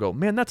don't go,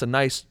 man, that's a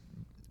nice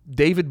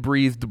David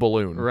breathed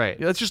balloon. Right.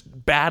 That's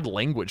just bad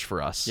language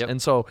for us. Yep.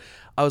 And so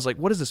I was like,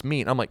 what does this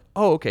mean? I'm like,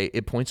 oh, okay,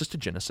 it points us to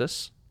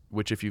Genesis,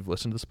 which if you've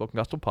listened to the Spoken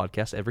Gospel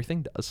podcast,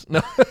 everything does.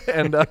 No.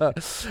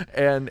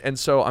 and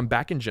so I'm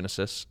back in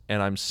Genesis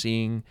and I'm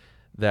seeing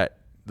that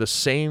the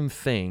same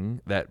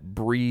thing that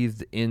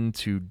breathed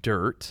into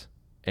dirt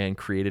and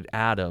created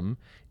Adam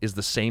is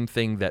the same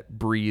thing that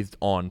breathed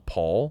on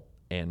Paul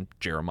and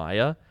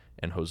Jeremiah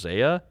and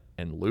Hosea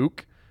and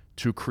Luke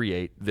to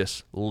create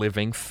this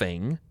living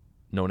thing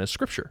known as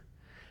Scripture.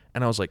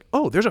 And I was like,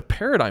 oh, there's a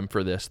paradigm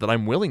for this that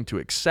I'm willing to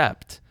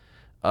accept,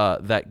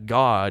 that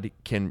God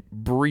can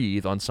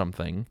breathe on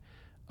something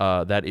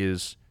that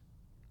is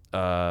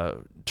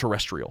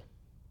terrestrial,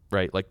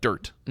 right? Like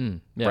dirt,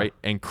 Yeah. right?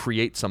 And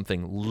create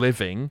something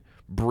living,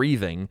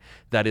 breathing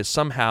that is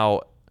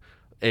somehow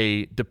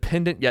a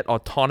dependent yet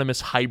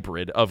autonomous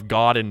hybrid of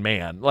God and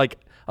man. Like,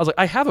 I was like,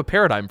 I have a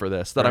paradigm for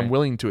this that I'm Right.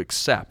 willing to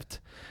accept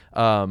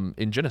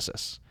in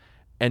Genesis.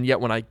 And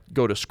yet when I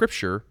go to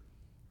Scripture,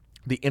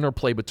 the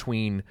interplay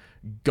between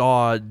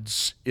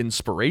God's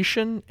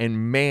inspiration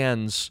and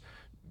man's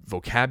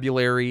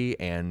vocabulary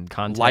and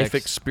Context. life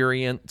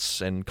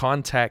experience and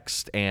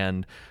context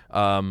and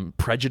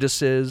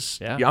prejudices.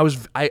 Yeah.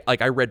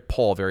 I read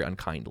Paul very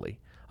unkindly.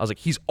 I was like,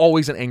 he's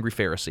always an angry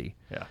Pharisee.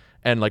 Yeah.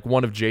 And like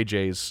one of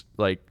JJ's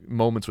like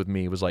moments with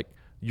me was like,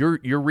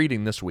 your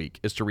reading this week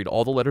is to read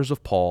all the letters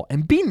of Paul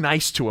and be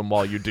nice to him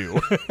while you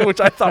do,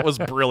 which I thought was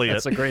brilliant.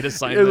 That's a great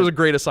assignment. It was a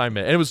great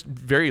assignment, and it was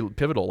very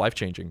pivotal,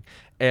 life-changing.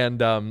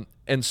 And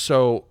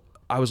so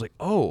I was like,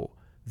 oh,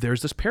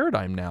 there's this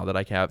paradigm now that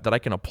I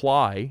can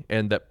apply,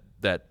 and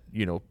that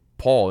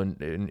Paul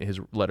in his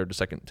letter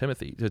to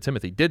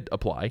Timothy did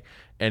apply,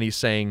 and he's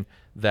saying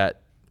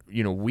that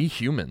we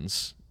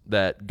humans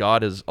that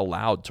God is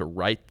allowed to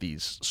write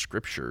these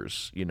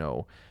scriptures,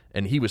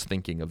 and he was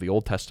thinking of the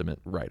Old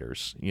Testament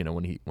writers,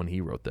 when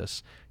he wrote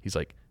this. He's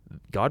like,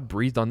 God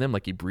breathed on them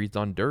like he breathed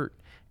on dirt.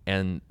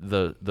 And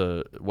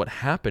the what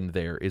happened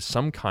there is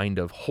some kind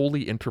of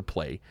holy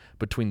interplay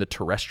between the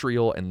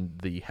terrestrial and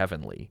the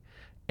heavenly.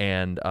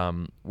 And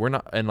I'm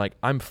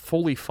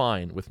fully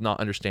fine with not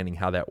understanding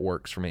how that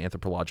works from an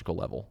anthropological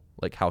level,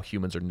 like how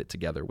humans are knit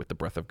together with the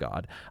breath of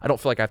God. I don't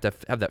feel like I have to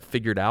have that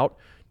figured out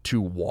to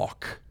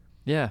walk.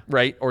 Yeah.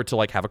 Right? Or to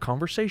like have a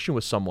conversation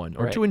with someone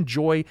or Right. to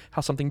enjoy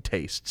how something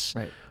tastes.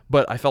 Right.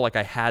 But I felt like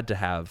I had to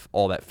have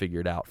all that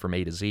figured out from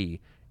A to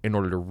Z in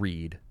order to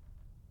read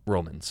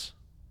Romans.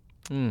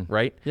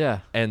 Right? Yeah.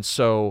 And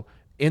so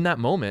in that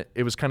moment,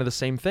 it was kind of the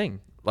same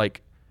thing.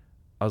 Like,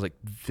 I was like,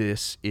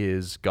 this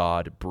is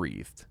God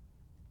breathed.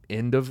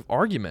 End of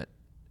argument.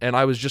 And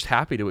I was just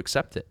happy to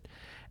accept it.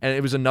 And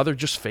it was another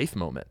just faith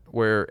moment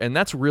and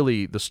that's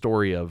really the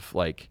story of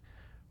like,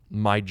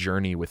 my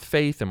journey with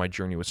faith and my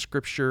journey with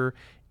Scripture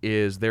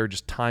is there are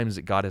just times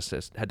that God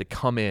has had to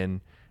come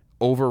in,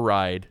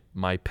 override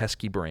my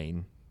pesky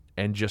brain,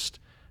 and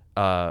just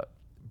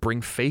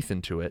bring faith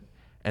into it.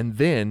 And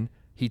then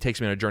he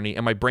takes me on a journey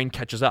and my brain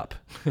catches up,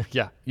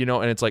 Yeah.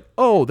 and it's like,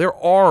 oh, there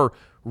are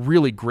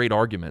really great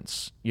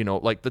arguments,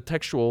 like the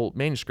textual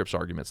manuscripts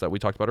arguments that we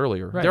talked about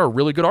earlier. Right. There are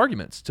really good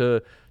arguments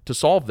to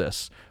solve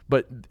this.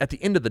 But at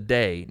the end of the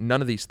day,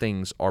 none of these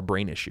things are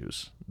brain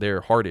issues.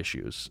 They're heart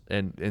issues.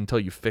 And until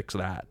you fix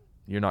that,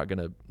 you're not going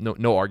to,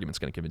 no argument's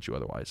going to convince you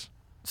otherwise.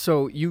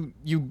 So you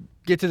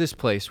get to this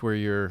place where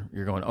you're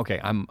going, okay,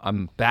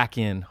 I'm back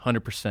in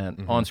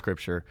 100% on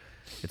Scripture.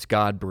 It's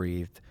God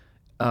breathed.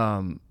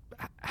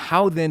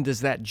 How then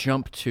does that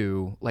jump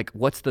to, like,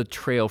 what's the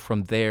trail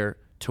from there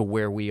to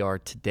where we are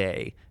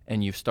today?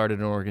 And you've started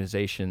an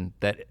organization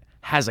that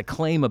has a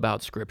claim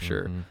about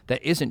Scripture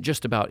that isn't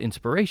just about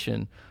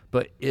inspiration,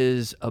 but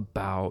is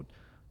about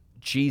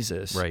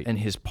Jesus and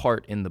his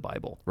part in the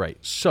Bible. Right.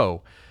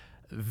 So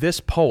this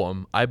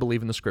poem, I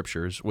Believe in the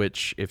Scriptures,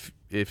 which if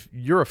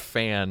you're a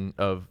fan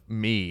of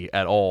me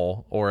at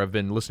all or have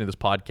been listening to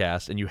this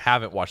podcast and you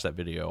haven't watched that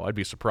video, I'd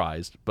be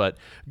surprised. But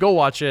go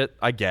watch it,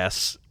 I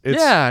guess.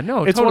 It's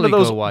totally one of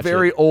those go watch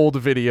very old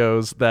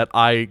videos that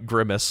I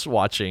grimace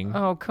watching.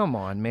 Oh, come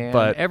on, man.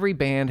 But every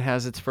band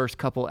has its first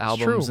couple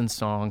albums and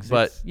songs.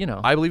 But, it's,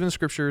 I Believe in the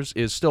Scriptures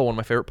is still one of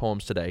my favorite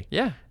poems today.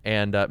 Yeah.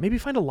 And maybe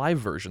find a live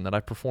version that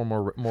I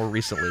performed more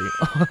recently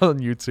on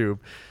YouTube.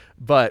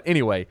 But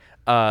anyway,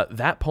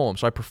 that poem,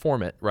 so I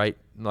perform it, right?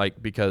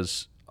 Like,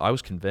 because I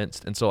was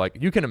convinced. And so, like,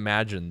 you can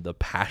imagine the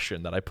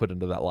passion that I put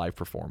into that live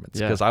performance.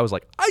 Because I was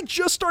like, I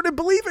just started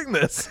believing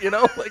this,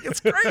 like,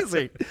 it's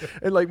crazy.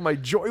 And, like, my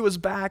joy was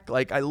back.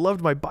 Like, I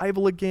loved my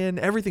Bible again.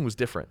 Everything was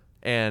different.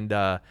 And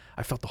I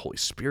felt the Holy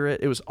Spirit.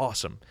 It was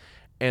awesome.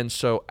 And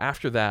so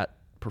after that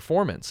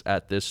performance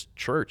at this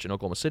church in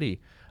Oklahoma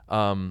City,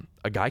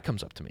 a guy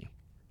comes up to me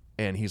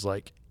and he's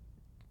like,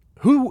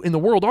 who in the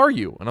world are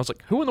you? And I was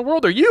like, who in the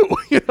world are you?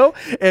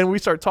 And we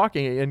start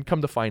talking and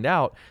come to find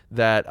out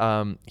that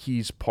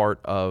he's part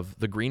of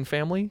the Green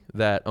family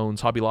that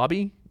owns Hobby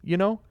Lobby,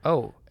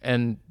 Oh,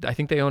 and I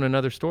think they own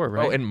another store,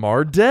 right? Oh, and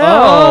Mardell.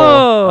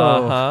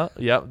 Oh.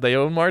 Yep, they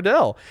own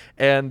Mardell.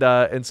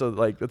 And so,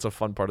 like, that's a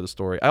fun part of the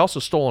story. I also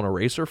stole an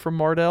eraser from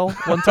Mardell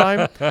one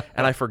time,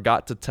 and I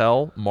forgot to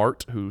tell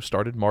Mart, who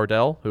started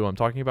Mardell, who I'm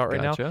talking about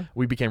right now.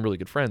 We became really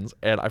good friends,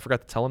 and I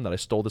forgot to tell him that I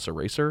stole this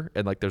eraser.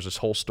 And, like, there's this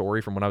whole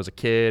story from when I was a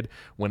kid,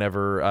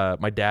 whenever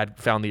my dad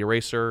found the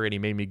eraser, and he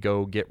made me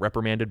go get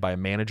reprimanded by a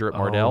manager at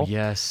Mardell. Oh,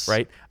 yes.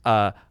 Right?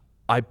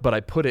 But I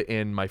put it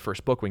in my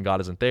first book, When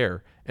God Isn't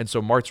There. And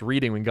so Mart's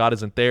reading When God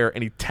Isn't There,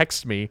 and he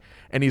texts me,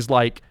 and he's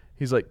like,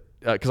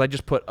 because I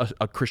just put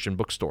a Christian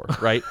bookstore,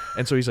 right?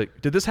 And so he's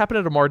like, did this happen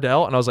at a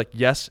Mardell? And I was like,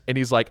 yes. And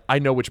he's like, I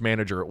know which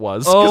manager it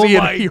was, because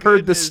he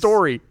heard this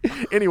story.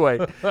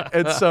 Anyway,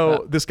 and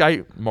so this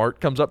guy,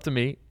 Mart, comes up to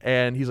me,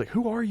 and he's like,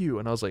 who are you?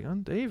 And I was like,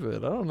 I'm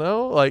David. I don't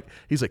know. Like,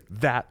 he's like,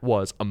 that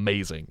was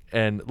amazing.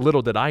 And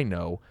little did I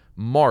know,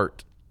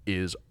 Mart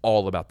is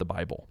all about the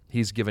Bible.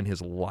 He's given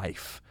his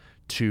life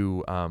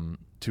to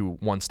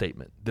one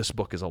statement: this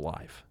book is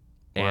alive.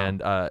 Wow.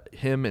 And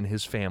him and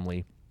his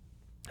family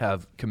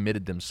have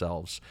committed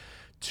themselves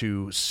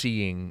to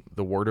seeing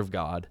the Word of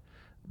God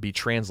be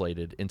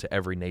translated into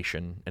every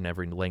nation and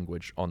every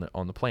language on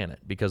the planet,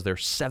 because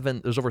there's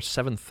over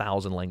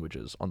 7,000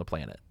 languages on the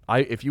planet.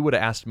 If you would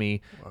have asked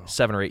me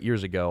 7 or 8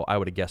 years ago, I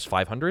would have guessed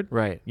 500.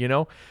 Right.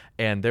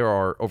 And there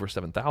are over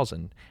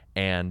 7,000,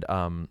 and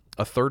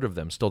a third of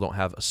them still don't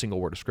have a single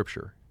word of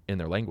Scripture in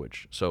their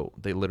language, so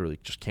they literally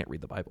just can't read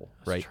the Bible.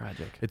 Right? It's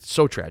tragic. It's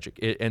so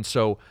tragic. And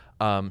so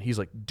he's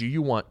like, do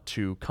you want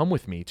to come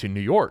with me to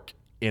New York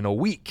in a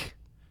week?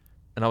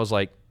 And I was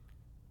like,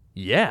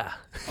 yeah.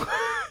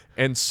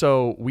 And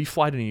so we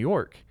fly to New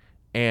York,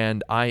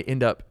 and I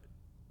end up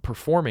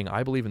performing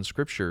I Believe in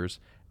Scriptures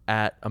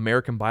at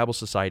American Bible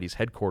Society's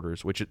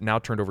headquarters, which is now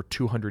turned over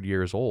 200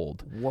 years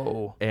old.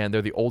 Whoa. And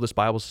they're the oldest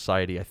Bible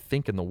society, I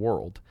think, in the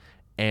world.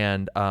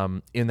 And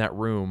in that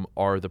room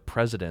are the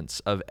presidents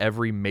of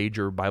every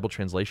major Bible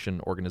translation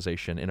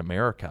organization in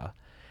America.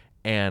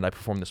 And I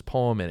performed this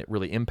poem, and it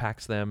really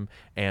impacts them.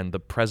 And the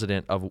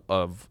president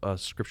of a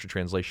scripture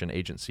translation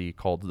agency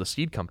called The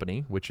Seed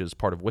Company, which is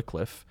part of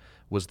Wycliffe,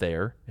 was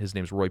there. His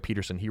name's Roy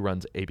Peterson. He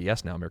runs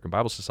ABS now, American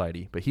Bible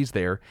Society, but he's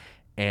there.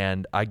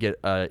 And I get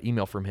an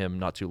email from him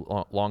not too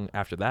long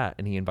after that,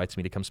 and he invites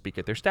me to come speak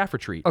at their staff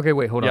retreat. Okay,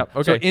 wait, hold on.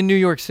 Okay. So in New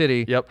York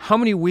City, Yep. How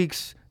many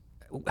weeks,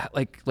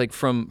 like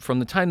from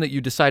the time that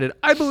you decided,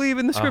 I believe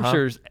in the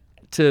Scriptures,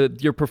 to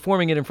you're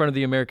performing it in front of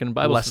the American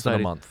Bible Society? Less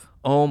than a month.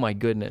 Oh my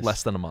goodness.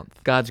 Less than a month.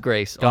 God's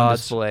grace on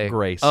God's display.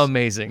 grace.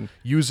 Amazing.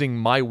 Using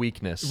my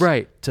weakness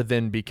to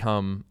then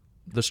become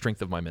the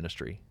strength of my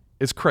ministry.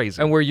 It's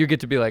crazy. And where you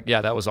get to be like,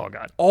 yeah, that was all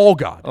God. All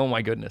God. Oh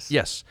my goodness.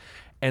 Yes.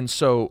 And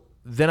so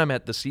then I'm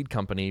at the Seed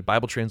Company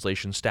Bible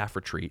Translation Staff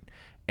Retreat,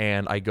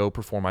 and I go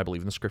perform I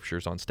Believe in the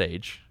Scriptures on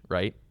stage,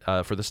 right,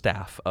 for the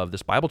staff of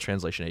this Bible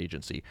translation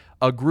agency,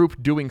 a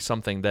group doing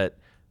something that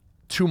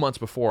 2 months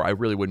before I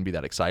really wouldn't be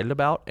that excited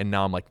about, and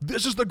now I'm like,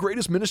 this is the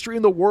greatest ministry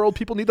in the world.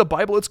 People need the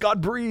Bible. It's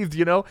God breathed,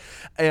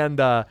 And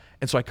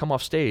so I come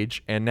off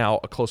stage, and now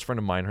a close friend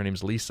of mine, her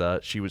name's Lisa.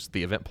 She was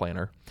the event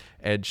planner,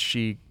 and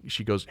she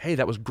goes, hey,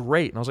 that was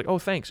great. And I was like, oh,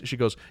 thanks. She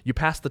goes, you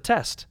passed the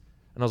test.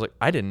 And I was like,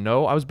 I didn't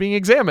know I was being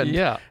examined.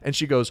 Yeah. And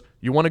she goes,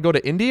 you want to go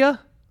to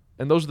India?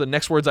 And those are the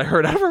next words I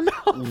heard out of her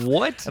mouth.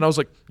 What? And I was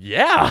like,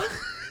 yeah.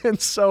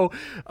 And so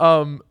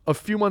a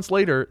few months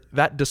later,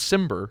 that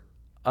December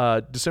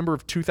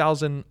of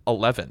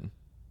 2011,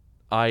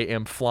 I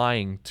am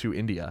flying to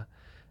India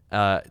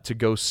to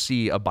go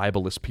see a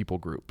Bibleless people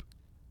group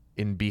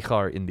in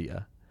Bihar,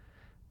 India.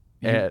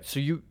 So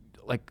you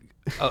like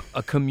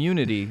a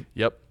community.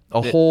 Yep.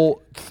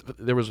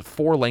 There was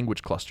 4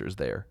 language clusters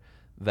there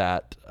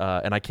that,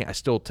 and I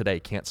still today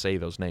can't say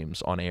those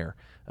names on air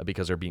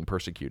because they're being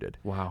persecuted.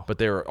 Wow. But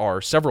there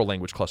are several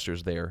language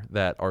clusters there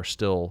that are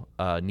still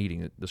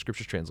needing the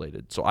scriptures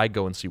translated. So I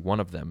go and see one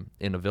of them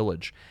in a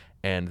village,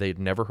 and they'd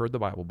never heard the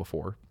Bible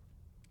before.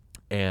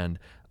 And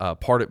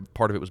part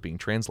of it was being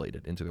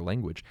translated into their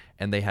language,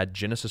 and they had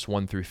Genesis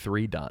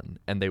 1-3 done,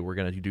 and they were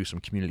going to do some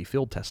community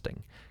field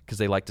testing because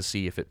they like to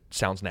see if it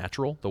sounds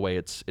natural the way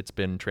it's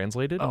been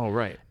translated. Oh,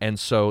 right. And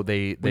so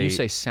When you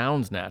say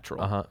sounds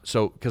natural.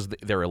 So because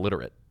they're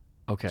illiterate.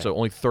 Okay. So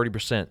only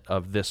 30%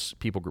 of this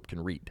people group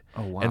can read.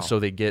 Oh, wow. And so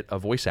they get a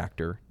voice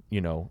actor,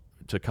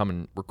 to come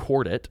and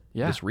record it,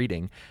 this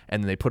reading,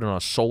 and then they put it on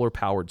a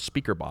solar-powered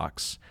speaker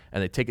box,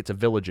 and they take it to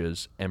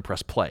villages and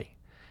press play.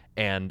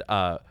 And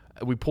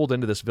we pulled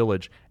into this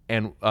village,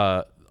 and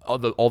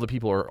all the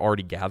people are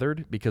already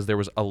gathered because there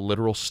was a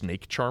literal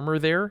snake charmer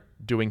there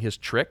doing his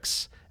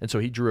tricks. And so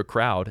he drew a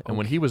crowd, and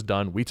when he was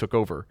done, we took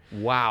over.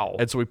 Wow.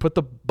 And so we put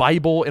the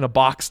Bible in a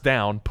box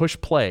down, push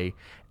play,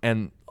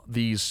 and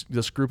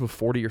this group of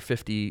 40 or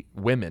 50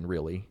 women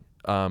really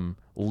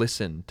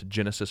listened to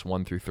Genesis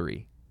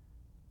 1-3.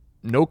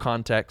 No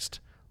context.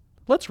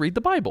 Let's read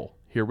the Bible.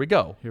 Here we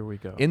go.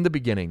 In the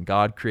beginning,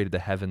 God created the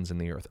heavens and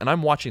the earth. And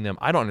I'm watching them.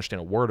 I don't understand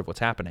a word of what's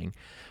happening,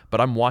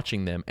 but I'm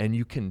watching them, and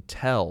you can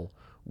tell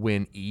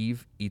when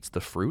Eve eats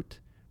the fruit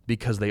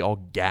because they all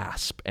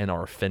gasp and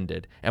are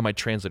offended. And my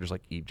translator's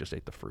like, Eve just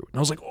ate the fruit. And I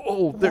was like,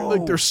 oh,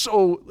 they're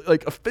so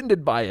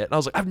offended by it. And I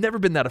was like, I've never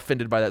been that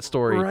offended by that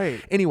story.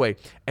 Right. Anyway,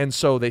 and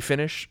so they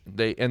finish,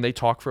 they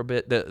talk for a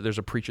bit. There's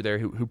a preacher there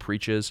who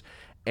preaches,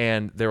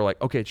 and they're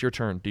like, okay, it's your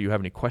turn. Do you have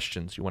any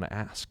questions you want to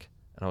ask?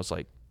 And I was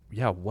like,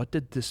 yeah, what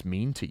did this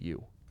mean to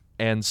you?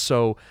 And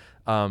so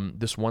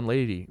this one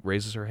lady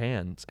raises her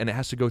hands, and it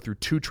has to go through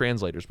 2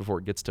 translators before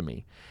it gets to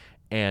me.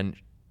 And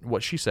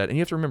what she said, and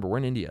you have to remember, we're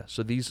in India,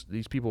 so these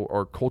people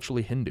are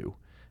culturally Hindu.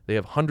 They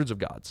have hundreds of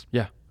gods.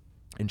 Yeah.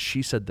 And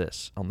she said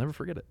this, I'll never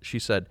forget it. She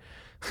said,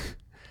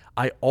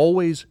 I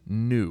always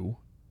knew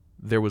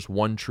there was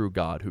one true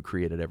God who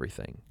created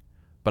everything,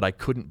 but I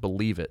couldn't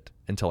believe it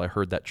until I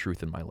heard that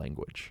truth in my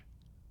language.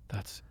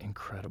 That's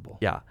incredible.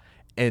 Yeah.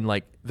 And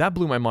that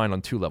blew my mind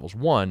on 2 levels.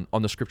 One,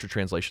 on the scripture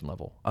translation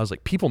level. I was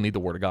like, people need the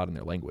word of God in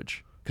their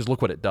language because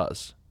look what it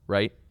does,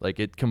 right?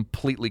 It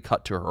completely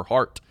cut to her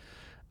heart.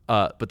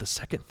 But the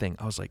second thing,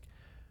 I was like,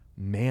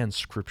 man,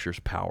 scripture's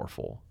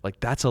powerful.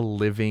 That's a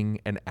living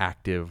and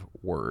active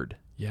word.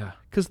 Yeah.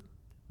 Because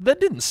that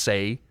didn't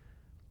say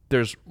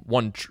there's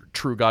one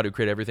true God who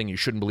created everything. You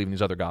shouldn't believe in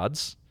these other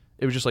gods.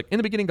 It was just in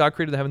the beginning, God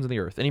created the heavens and the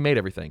earth, and he made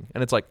everything.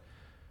 And it's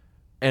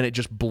and it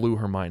just blew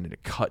her mind, and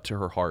it cut to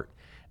her heart.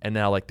 And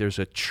now there's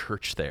a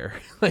church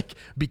there,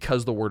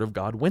 because the word of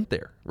God went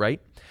there,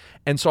 right?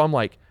 And so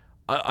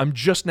I'm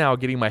just now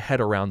getting my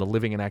head around the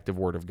living and active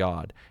word of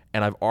God.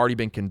 And I've already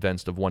been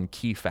convinced of one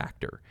key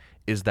factor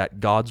is that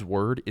God's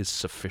word is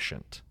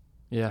sufficient.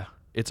 Yeah.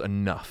 It's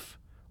enough.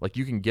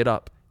 You can get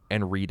up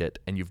and read it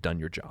and you've done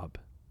your job.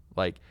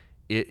 It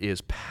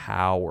is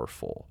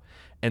powerful.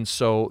 And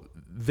so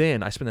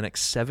then I spent the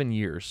next 7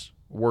 years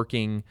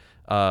working,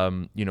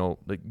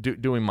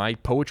 doing my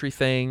poetry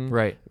thing,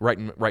 right,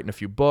 writing a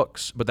few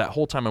books. But that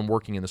whole time I'm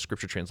working in the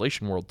scripture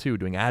translation world too,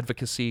 doing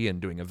advocacy and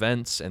doing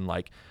events. And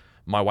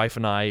my wife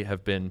and I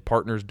have been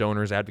partners,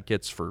 donors,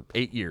 advocates for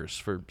 8 years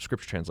for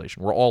scripture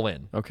translation. We're all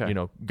in. Okay.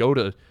 Go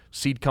to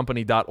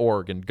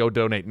seedcompany.org and go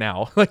donate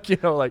now.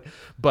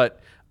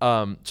 But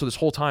so this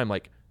whole time,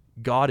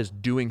 God is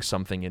doing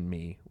something in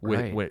me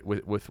with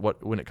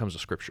when it comes to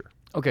scripture.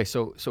 Okay,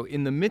 so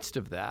in the midst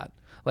of that,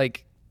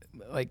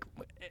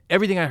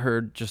 everything I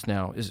heard just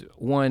now is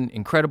one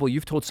incredible. You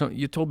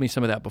told me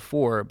some of that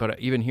before, but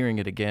even hearing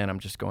it again, I'm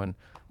just going,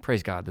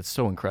 praise God, that's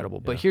so incredible.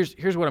 But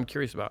here's what I'm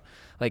curious about.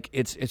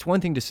 It's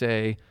one thing to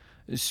say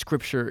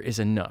scripture is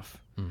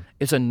enough.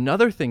 It's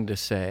another thing to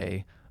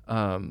say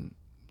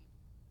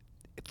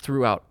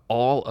throughout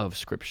all of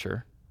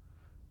scripture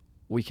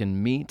we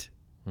can meet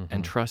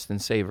and trust and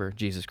savor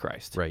Jesus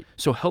Christ. Right.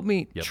 So help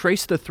me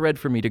trace the thread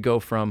for me to go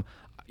from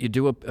you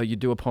do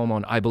a poem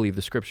on I believe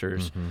the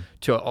scriptures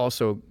to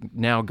also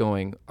now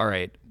going, all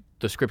right,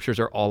 the scriptures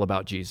are all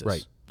about Jesus.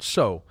 Right.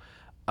 So,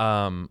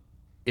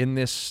 in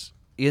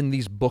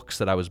these books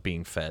that I was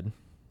being fed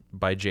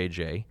by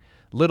JJ,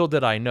 little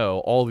did I know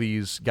all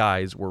these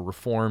guys were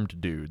Reformed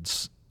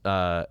dudes,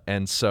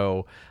 and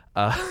so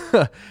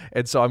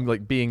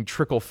I'm being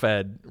trickle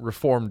fed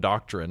Reformed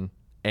doctrine,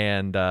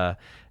 and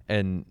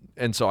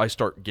so I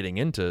start getting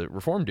into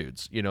Reformed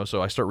dudes,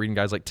 so I start reading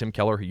guys like Tim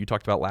Keller, who you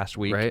talked about last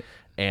week. Right.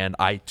 And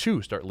I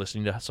too start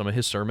listening to some of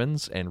his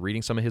sermons and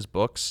reading some of his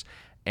books.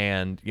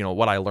 And,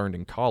 what I learned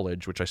in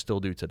college, which I still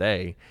do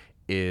today,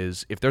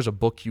 is if there's a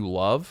book you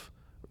love,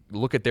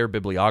 look at their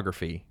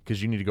bibliography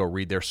because you need to go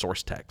read their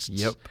source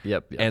texts.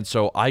 Yep. And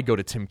so I go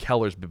to Tim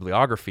Keller's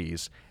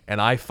bibliographies and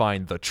I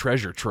find the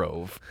treasure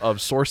trove of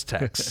source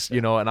texts,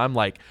 and I'm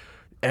like,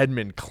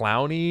 Edmund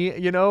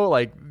Clowney,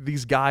 like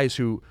these guys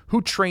who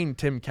trained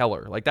Tim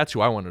Keller. Like that's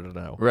who I wanted to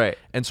know. Right.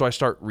 And so I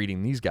start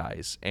reading these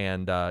guys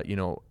and,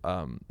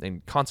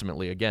 and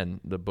consummately,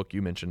 again, the book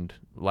you mentioned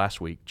last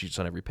week, Jesus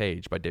on Every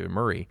Page by David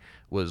Murray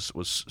was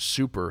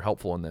super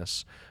helpful in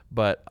this.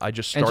 But I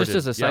just started. And just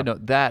as a side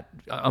note, that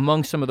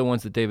among some of the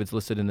ones that David's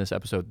listed in this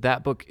episode,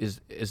 that book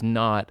is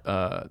not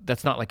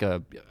that's not like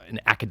an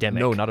academic.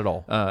 No, not at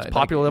all. It's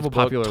popular level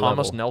book.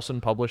 Thomas level. Nelson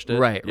published it.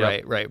 Right.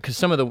 Because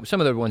some of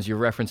the ones you're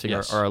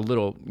referencing are a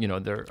little,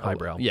 they're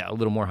highbrow. A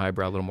little more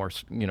highbrow, a little more,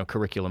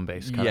 curriculum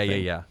based.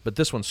 Yeah. But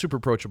this one's super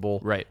approachable.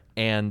 Right.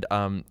 And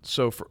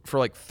so for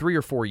like 3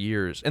 or 4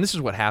 years, and this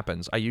is what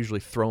happens. I usually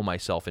throw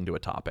myself into a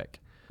topic.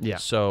 Yeah.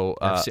 So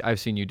I've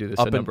seen you do this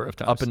a number of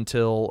times. Up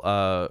until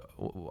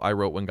I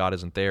wrote When God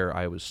Isn't There,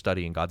 I was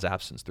studying God's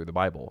absence through the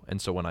Bible.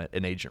 And so when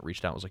an agent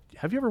reached out and was like,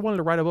 have you ever wanted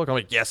to write a book? I'm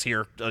like, yes,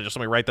 here. Just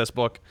let me write this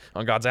book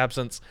on God's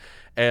absence.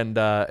 And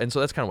so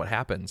that's kind of what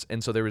happens.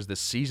 And so there was this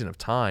season of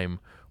time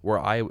where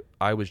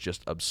I was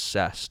just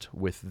obsessed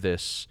with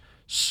this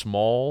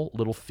small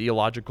little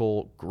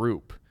theological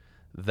group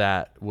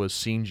that was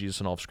seeing Jesus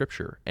in all of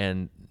Scripture.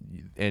 And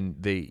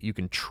you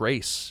can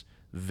trace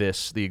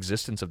the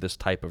existence of this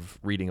type of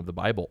reading of the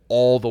Bible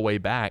all the way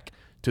back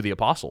to the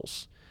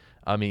apostles.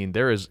 I mean,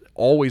 there has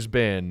always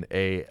been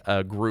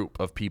a group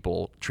of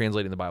people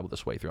translating the Bible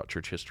this way throughout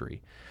church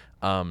history.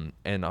 And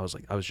I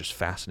was just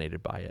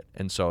fascinated by it.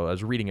 And so I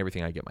was reading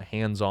everything I could get my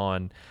hands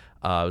on.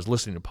 I was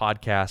listening to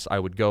podcasts. I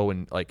would go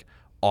and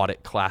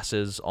audit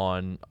classes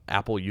on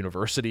Apple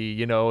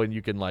University, and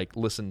you can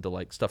listen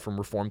to stuff from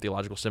Reformed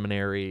Theological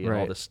Seminary and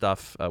all this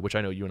stuff, which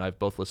I know you and I have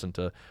both listened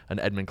to an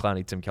Edmund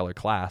Clowney, Tim Keller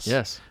class.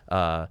 Yes.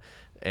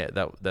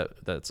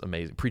 That's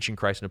amazing. Preaching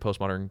Christ in a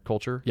Postmodern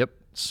Culture. Yep.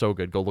 So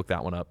good. Go look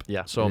that one up.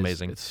 Yeah. So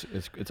amazing.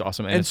 It's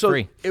awesome. And it's so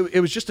free.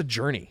 It was just a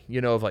journey,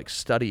 of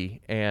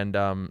study. And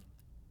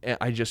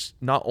I just,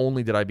 not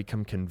only did I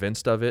become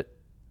convinced of it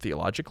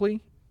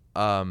theologically,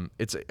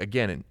 it's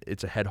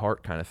a head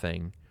heart kind of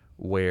thing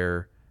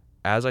where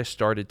as I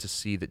started to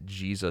see that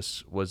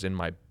Jesus was in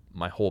my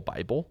whole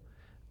Bible,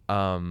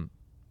 not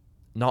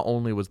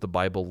only was the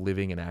Bible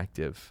living and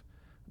active,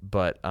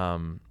 but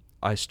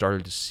I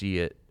started to see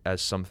it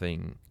as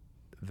something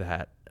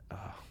that,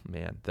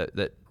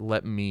 that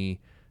let me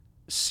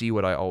see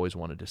what I always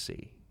wanted to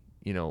see,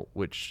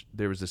 which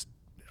there was this,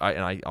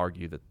 and I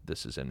argue that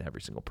this is in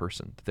every single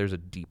person, that there's a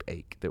deep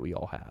ache that we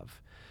all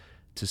have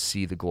to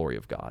see the glory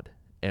of God.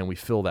 And we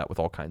fill that with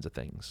all kinds of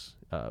things,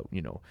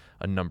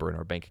 a number in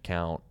our bank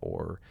account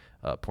or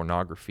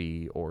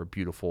pornography or a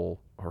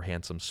beautiful or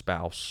handsome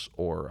spouse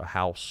or a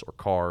house or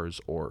cars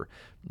or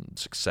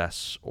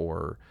success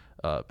or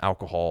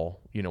alcohol,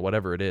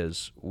 whatever it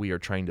is, we are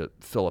trying to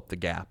fill up the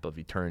gap of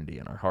eternity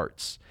in our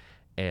hearts.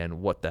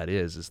 And what that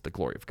is the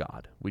glory of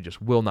God. We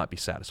just will not be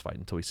satisfied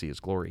until we see his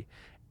glory.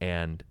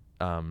 And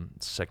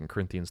 2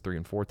 Corinthians 3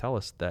 and 4 tell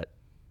us that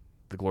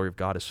the glory of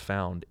God is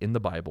found in the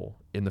Bible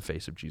in the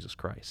face of Jesus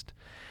Christ.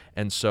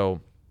 And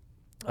so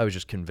I was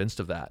just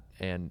convinced of that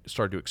and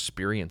started to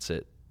experience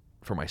it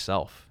for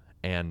myself.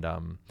 And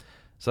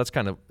so that's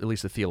kind of at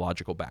least the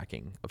theological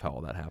backing of how all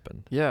that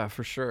happened. Yeah,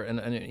 for sure.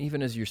 And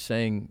even as you're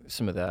saying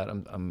some of that,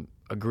 I'm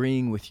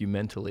agreeing with you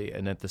mentally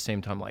and at the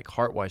same time,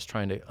 heart-wise,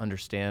 trying to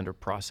understand or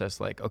process,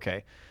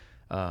 okay,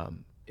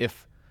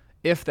 if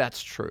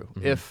that's true,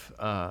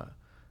 mm-hmm.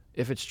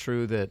 If it's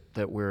true that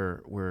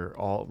we're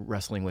all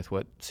wrestling with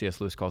what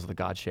C.S. Lewis calls the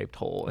God-shaped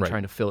hole and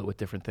trying to fill it with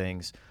different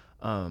things,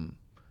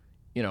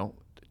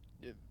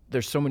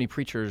 there's so many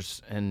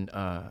preachers and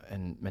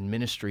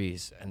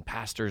ministries and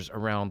pastors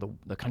around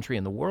the country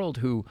and the world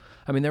who,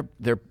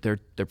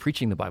 they're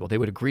preaching the Bible. They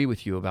would agree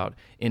with you about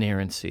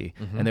inerrancy,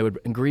 mm-hmm. and they would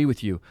agree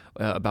with you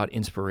about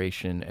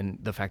inspiration and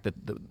the fact that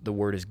the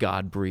word is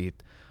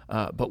God-breathed.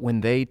 But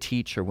when they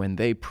teach or when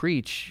they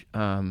preach,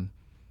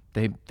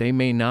 they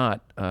may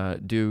not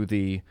do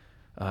the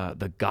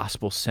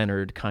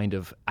gospel-centered kind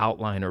of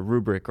outline or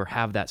rubric or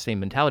have that same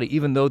mentality,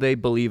 even though they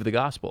believe the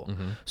gospel.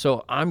 Mm-hmm.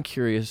 So I'm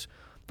curious,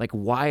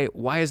 why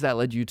has that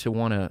led you to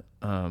want to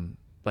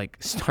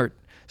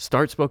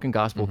start Spoken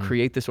Gospel, mm-hmm.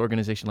 create this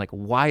organization?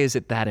 Why is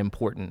it that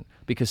important?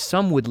 Because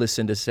some would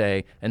listen to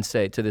say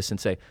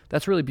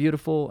that's really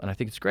beautiful and I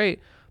think it's great,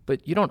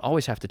 but you don't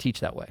always have to teach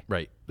that way.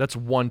 Right. That's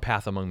one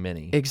path among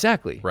many.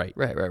 Exactly. Right.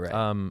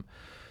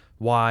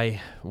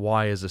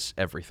 Why is this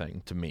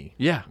everything to me?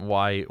 Yeah.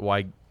 Why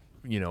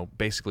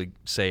basically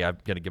say I'm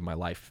going to give my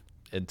life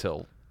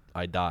until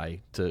I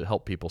die to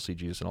help people see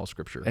Jesus in all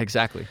Scripture?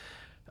 Exactly.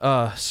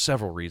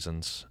 Several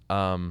reasons.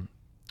 One,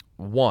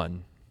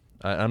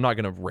 I'm not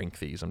going to rank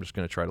these. I'm just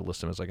going to try to list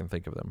them as I can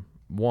think of them.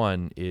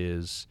 One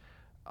is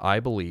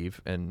I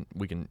believe, and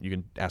you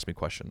can ask me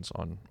questions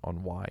on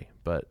why,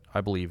 but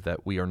I believe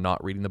that we are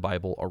not reading the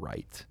Bible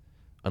aright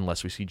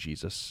unless we see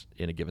Jesus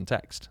in a given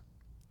text.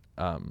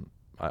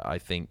 I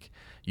think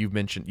you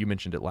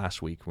mentioned it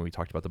last week when we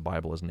talked about the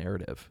Bible as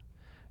narrative,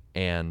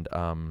 and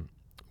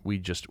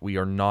we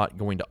are not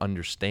going to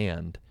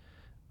understand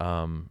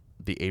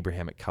the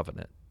Abrahamic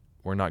covenant.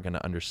 We're not going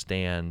to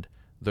understand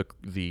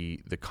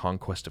the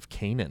conquest of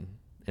Canaan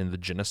and the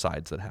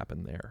genocides that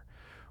happened there.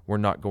 We're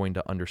not going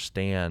to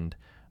understand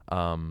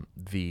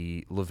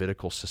the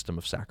Levitical system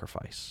of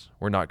sacrifice.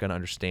 We're not going to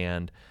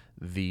understand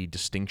the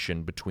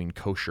distinction between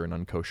kosher and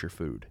unkosher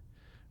food,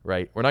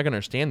 right? We're not going to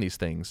understand these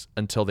things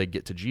until they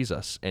get to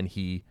Jesus, and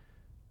he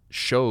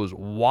shows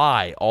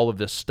why all of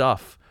this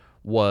stuff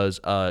was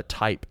a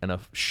type and a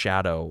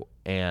shadow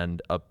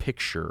and a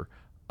picture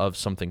of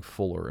something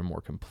fuller and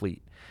more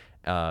complete.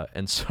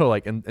 And so,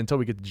 like, until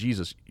we get to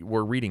Jesus,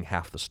 we're reading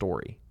half the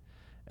story.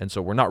 And so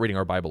we're not reading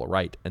our Bible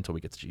right until we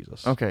get to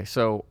Jesus. Okay,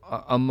 so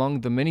among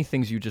the many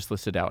things you just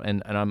listed out,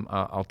 and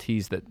I'll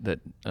tease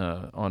that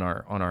on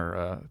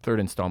our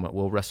third installment,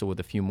 we'll wrestle with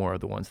a few more of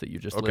the ones that you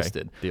just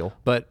listed. Deal.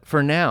 But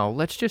for now,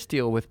 let's just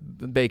deal with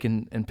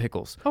bacon and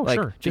pickles. Oh,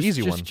 sure. The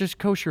easy one. Just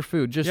kosher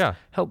food. Just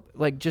help,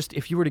 like, just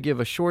if you were to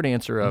give a short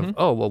answer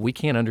of, we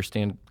can't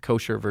understand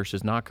kosher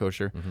versus not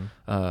kosher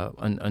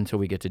until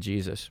we get to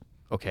Jesus.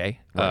 Okay,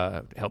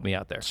 right. Help me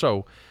out there.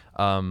 So,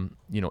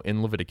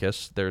 in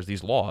Leviticus, there's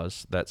these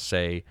laws that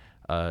say,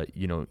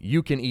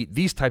 you can eat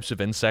these types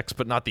of insects,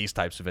 but not these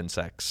types of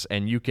insects,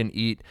 and you can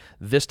eat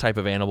this type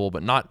of animal,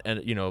 but not,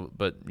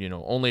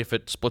 only if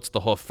it splits the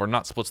hoof, or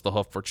not splits the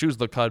hoof, or chews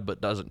the cud,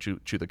 but doesn't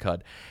chew the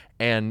cud.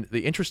 And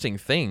the interesting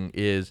thing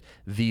is,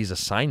 these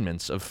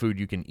assignments of food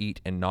you can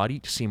eat and not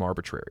eat seem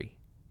arbitrary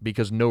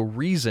because no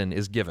reason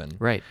is given.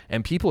 Right.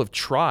 And people have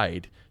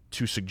tried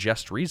to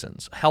suggest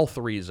reasons, health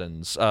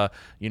reasons, they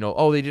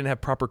didn't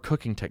have proper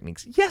cooking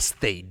techniques. Yes,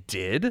 they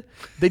did.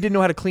 They didn't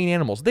know how to clean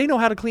animals. They know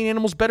how to clean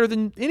animals better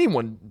than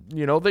anyone.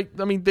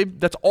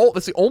 That's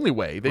the only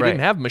way. They didn't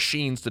have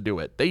machines to do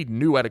it. They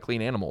knew how to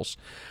clean animals.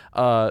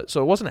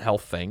 So it wasn't a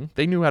health thing.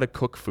 They knew how to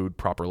cook food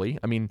properly.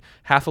 I mean,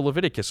 half of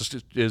Leviticus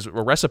is a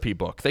recipe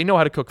book. They know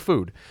how to cook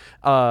food.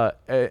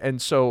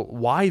 And so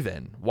why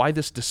then? Why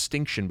this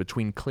distinction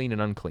between clean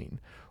and unclean?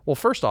 Well,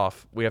 first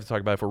off, we have to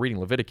talk about, if we're reading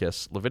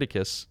Leviticus,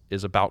 Leviticus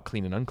is about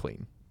clean and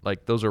unclean.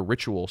 Like, those are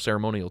ritual,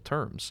 ceremonial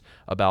terms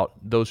about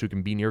those who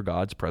can be near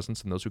God's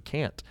presence and those who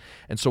can't.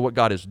 And so what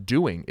God is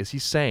doing is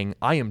he's saying,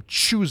 I am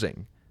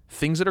choosing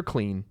things that are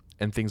clean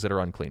and things that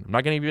are unclean. I'm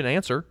not going to give you an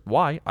answer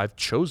why. I've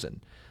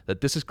chosen that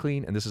this is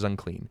clean and this is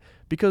unclean.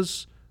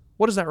 Because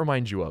what does that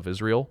remind you of,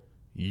 Israel?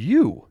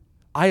 You.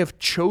 I have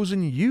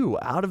chosen you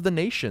out of the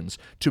nations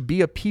to be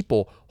a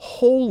people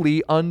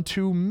holy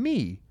unto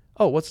me.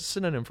 Oh, what's a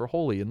synonym for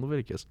holy in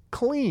Leviticus?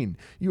 Clean.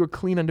 You are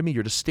clean unto me.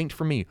 You're distinct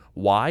from me.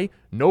 Why?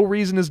 No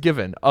reason is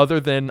given other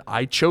than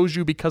I chose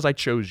you because I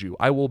chose you.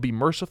 I will be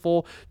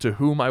merciful to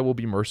whom I will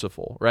be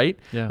merciful, right?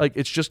 Yeah. Like,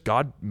 it's just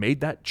God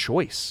made that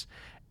choice.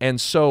 And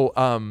so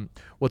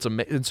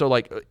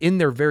in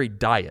their very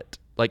diet,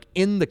 like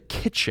in the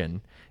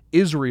kitchen,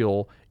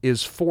 Israel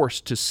is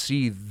forced to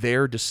see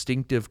their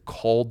distinctive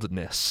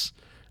calledness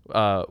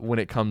when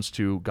it comes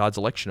to God's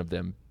election of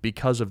them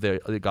because of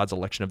God's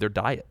election of their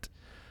diet.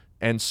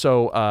 And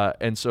so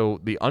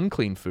the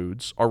unclean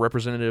foods are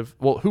representative.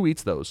 Well, who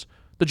eats those?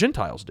 The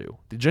Gentiles do.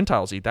 The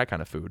Gentiles eat that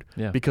kind of food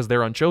because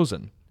they're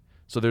unchosen.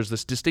 So there's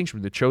this distinction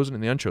between the chosen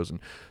and the unchosen.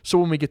 So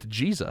when we get to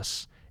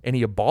Jesus and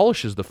he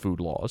abolishes the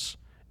food laws,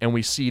 and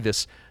we see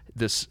this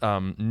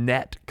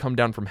net come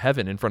down from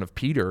heaven in front of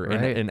Peter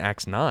in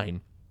Acts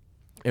 9,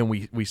 and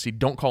we see,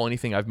 don't call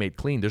anything I've made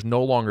clean. There's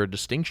no longer a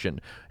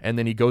distinction. And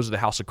then he goes to the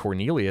house of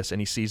Cornelius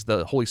and he sees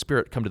the Holy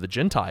Spirit come to the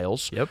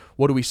Gentiles. Yep.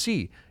 What do we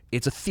see?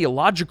 It's a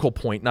theological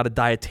point, not a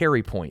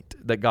dietary point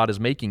that God is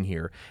making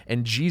here.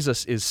 And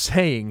Jesus is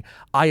saying,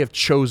 I have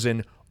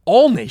chosen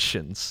all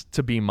nations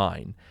to be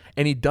mine.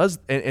 And he does,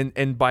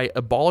 and by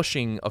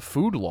abolishing a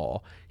food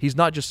law, he's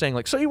not just saying,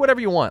 like, so eat whatever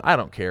you want, I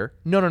don't care.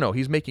 No.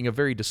 He's making a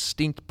very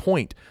distinct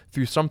point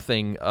through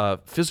something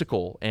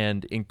physical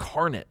and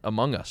incarnate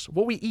among us.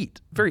 What we eat,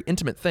 very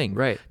intimate thing,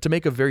 right? To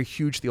make a very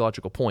huge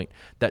theological point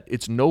that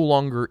it's no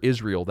longer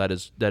Israel that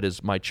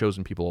is my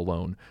chosen people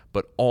alone,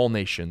 but all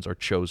nations are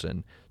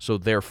chosen. So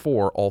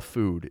therefore, all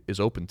food is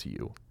open to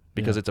you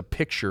because it's a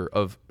picture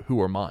of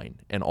who are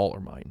mine, and all are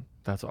mine.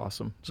 That's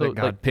awesome. So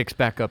God picks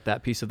back up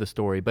that piece of the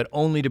story, but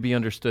only to be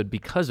understood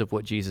because of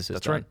what Jesus has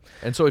done. Right.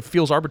 And so it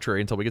feels arbitrary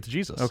until we get to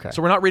Jesus. Okay.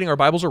 So we're not reading our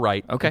Bibles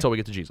right until we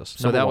get to Jesus.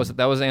 So that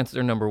was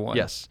answer number one.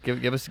 Yes.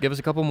 Give us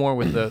a couple more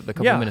with the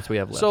couple minutes we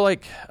have left. So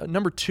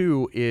number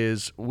two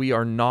is we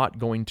are not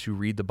going to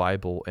read the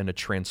Bible in a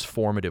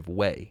transformative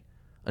way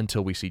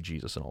until we see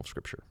Jesus in all of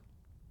Scripture.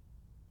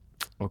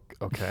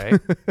 Okay.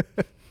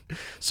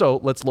 So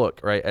let's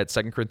look at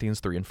 2 Corinthians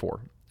 3 and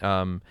 4.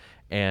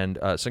 And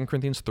 2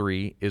 Corinthians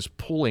 3 is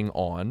pulling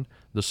on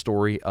the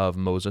story of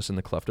Moses in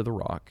the cleft of the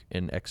rock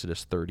in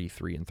Exodus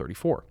 33 and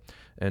 34.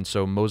 And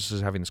so Moses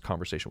is having this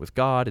conversation with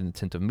God in the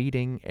tent of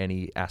meeting, and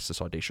he asks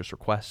this audacious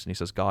request, and he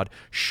says, God,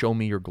 show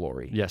me your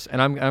glory. Yes,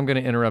 and I'm going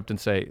to interrupt and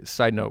say,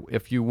 side note,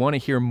 if you want to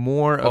hear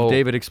more of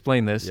David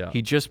explain this,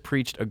 he just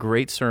preached a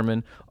great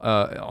sermon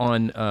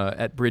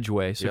at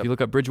Bridgeway. So if you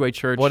look up Bridgeway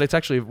Church. Well, it's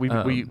actually,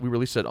 we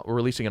released it. We're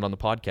releasing it on the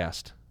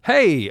podcast.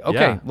 Hey, okay.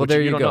 Yeah, well,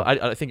 there you go.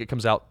 I think it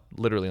comes out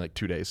literally in like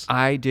 2 days.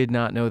 I did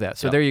not know that.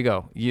 So there you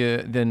go.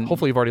 Then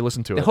hopefully you've already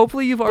listened to it.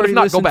 Hopefully you've already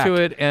listened to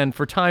it. And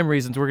for time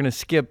reasons, we're going to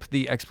skip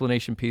the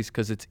explanation piece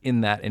because it's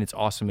in that and it's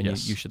awesome and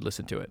you should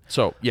listen to it.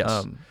 So,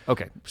 yes.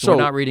 Okay. So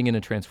we're not reading in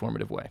a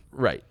transformative way.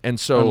 Right. And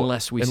so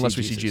unless we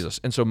see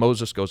Jesus. And so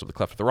Moses goes up the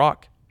cleft of the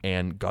rock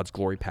and God's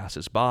glory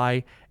passes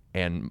by.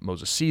 And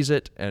Moses sees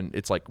it, and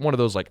it's like one of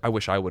those, like, I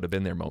wish I would have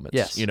been there moments,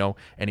 yes.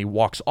 And he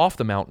walks off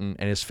the mountain,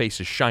 and his face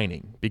is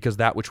shining because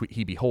that which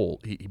he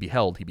beheld,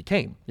 he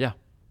became. Yeah.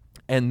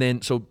 And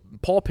then, so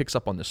Paul picks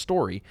up on this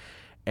story,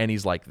 and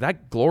he's like,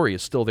 that glory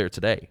is still there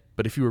today.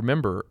 But if you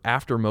remember,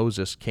 after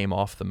Moses came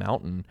off the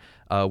mountain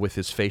with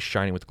his face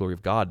shining with the glory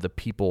of God, the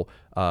people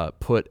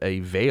put a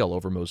veil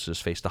over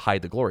Moses' face to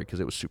hide the glory because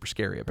it was super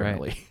scary,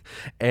 apparently.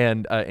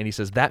 Right. And he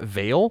says that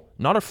veil,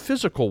 not a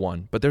physical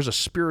one, but there's a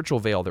spiritual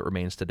veil that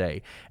remains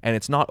today. And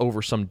it's not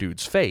over some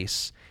dude's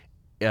face,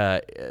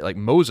 like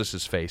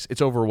Moses' face.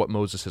 It's over what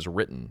Moses has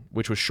written,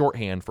 which was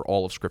shorthand for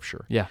all of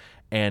Scripture. Yeah.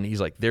 And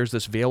he's like, there's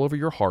this veil over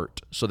your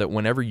heart so that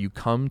whenever you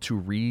come to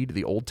read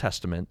the Old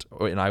Testament,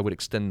 and I would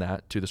extend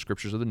that to the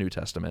Scriptures of the New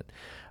Testament,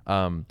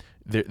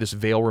 this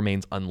veil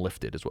remains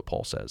unlifted, is what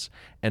Paul says.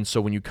 And so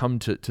when you come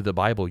to the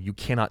Bible, you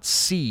cannot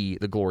see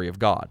the glory of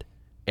God.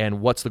 And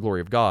what's the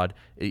glory of God?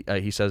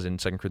 He says in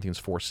 2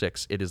 Corinthians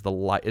 4:6, it is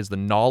the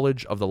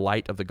knowledge of the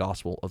light of the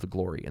gospel of the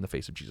glory in the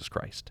face of Jesus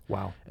Christ.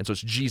 Wow. And so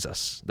it's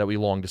Jesus that we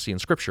long to see in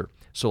Scripture.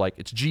 So like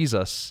it's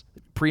Jesus,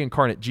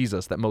 pre-incarnate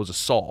Jesus that Moses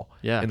saw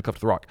in the cleft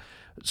of the rock.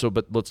 So,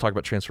 but let's talk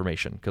about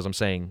transformation, because I'm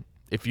saying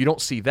if you don't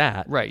see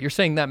that... Right, you're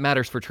saying that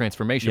matters for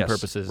transformation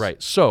purposes.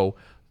 Right. So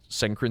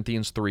 2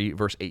 Corinthians 3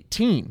 verse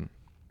 18,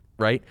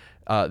 right?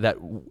 That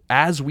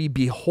as we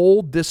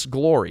behold this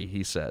glory,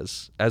 he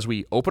says, as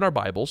we open our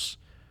Bibles,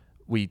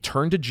 we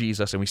turn to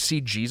Jesus and we see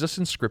Jesus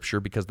in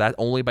Scripture, because that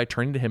only by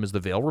turning to him is the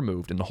veil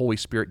removed, and the Holy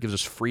Spirit gives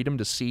us freedom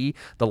to see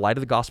the light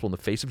of the gospel in the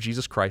face of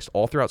Jesus Christ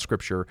all throughout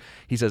Scripture.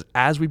 He says,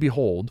 as we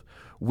behold,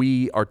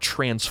 we are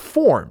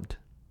transformed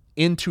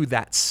into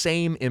that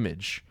same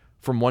image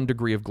from one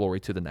degree of glory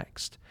to the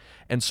next.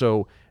 And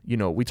so,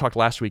 we talked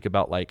last week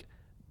about like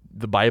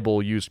the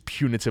Bible used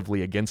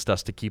punitively against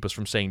us to keep us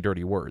from saying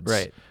dirty words.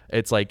 Right.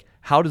 It's like,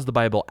 how does the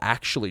Bible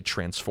actually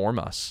transform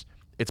us?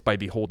 It's by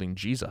beholding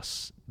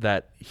Jesus,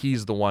 that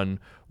he's the one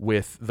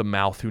with the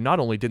mouth who not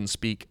only didn't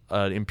speak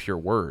an impure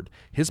word,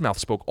 his mouth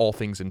spoke all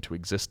things into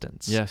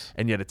existence. Yes.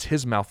 And yet it's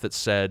his mouth that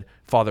said,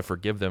 Father,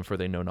 forgive them, for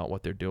they know not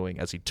what they're doing,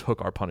 as he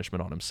took our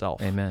punishment on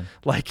himself. Amen.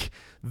 Like,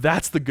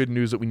 that's the good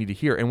news that we need to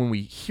hear. And when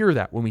we hear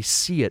that, when we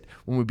see it,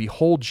 when we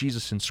behold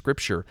Jesus in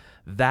Scripture,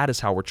 that is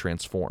how we're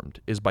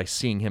transformed, is by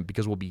seeing him,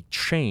 because we'll be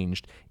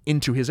changed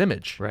into his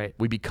image. Right.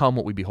 We become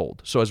what we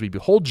behold. So as we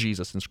behold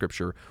Jesus in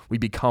Scripture, we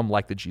become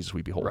like the Jesus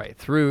we behold. Right.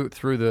 Through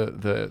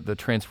the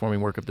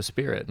transforming work of the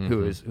Spirit,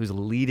 who's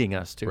leading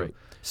us to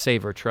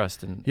savor,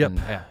 trust, and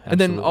and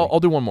then I'll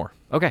do one more.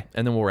 Okay.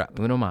 And then we'll wrap.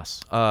 Uno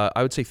más.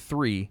 I would say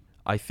 3.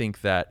 I think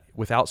that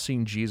without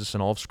seeing Jesus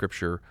in all of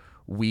Scripture,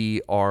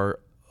 we are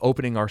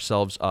opening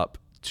ourselves up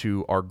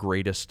to our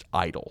greatest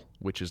idol,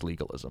 which is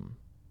legalism.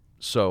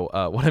 So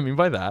what I mean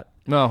by that...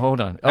 No,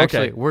 hold on.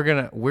 Actually, we're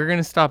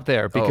gonna stop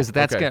there, because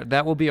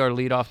that will be our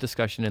lead-off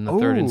discussion in the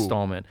third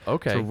installment.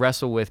 Okay. To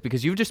wrestle with,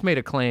 because you've just made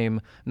a claim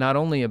not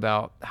only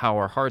about how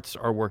our hearts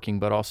are working,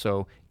 but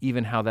also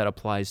even how that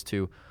applies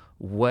to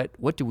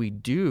what do we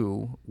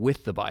do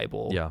with the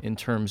Bible in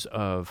terms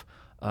of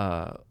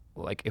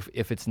like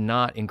if it's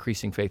not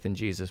increasing faith in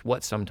Jesus,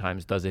 what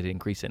sometimes does it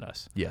increase in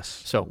us?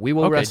 Yes. So we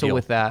will wrestle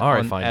with that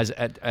fine.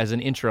 as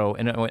an intro,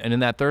 and in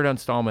that third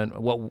installment,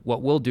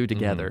 what we'll do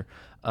together,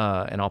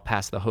 and I'll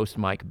pass the host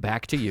mic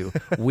back to you.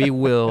 We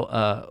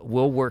will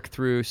we'll work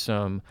through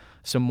some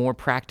more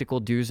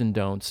practical do's and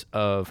don'ts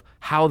of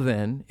how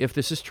then, if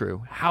this is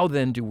true, how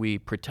then do we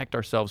protect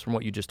ourselves from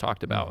what you just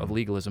talked about of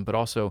legalism, but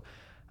also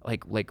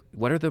like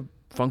what are the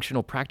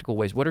functional, practical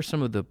ways? What are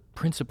some of the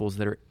principles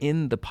that are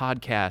in the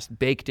podcast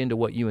baked into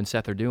what you and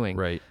Seth are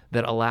doing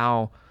that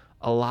allow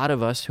a lot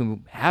of us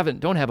who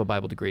don't have a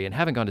Bible degree and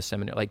haven't gone to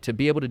seminary, like to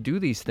be able to do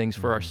these things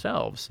for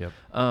ourselves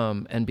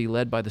and be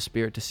led by the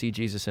Spirit to see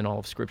Jesus in all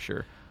of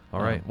Scripture.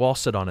 All right. Well, I'll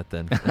sit on it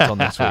then until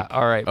next week.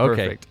 All right.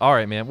 Perfect. All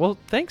right, man. Well,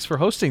 thanks for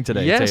hosting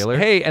today, Taylor.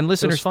 Hey, and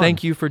listeners,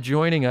 thank you for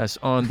joining us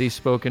on the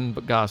Spoken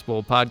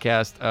Gospel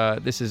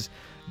podcast. This is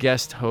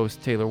guest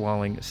host Taylor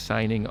Walling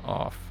signing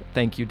off.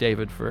 Thank you,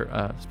 David,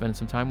 for spending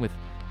some time with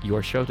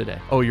your show today.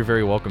 Oh, you're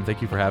very welcome.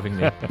 Thank you for having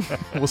me.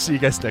 We'll see you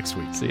guys next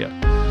week. See ya.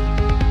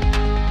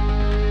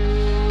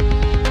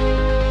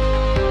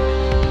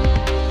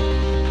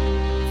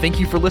 Thank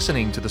you for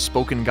listening to the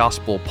Spoken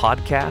Gospel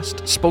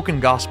podcast. Spoken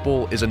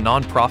Gospel is a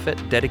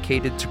nonprofit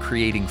dedicated to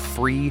creating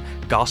free,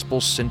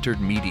 gospel-centered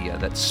media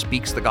that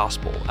speaks the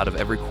gospel out of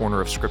every corner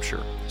of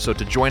Scripture. So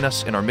to join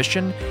us in our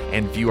mission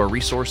and view our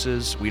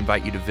resources, we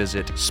invite you to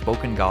visit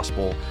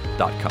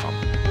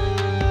spokengospel.com.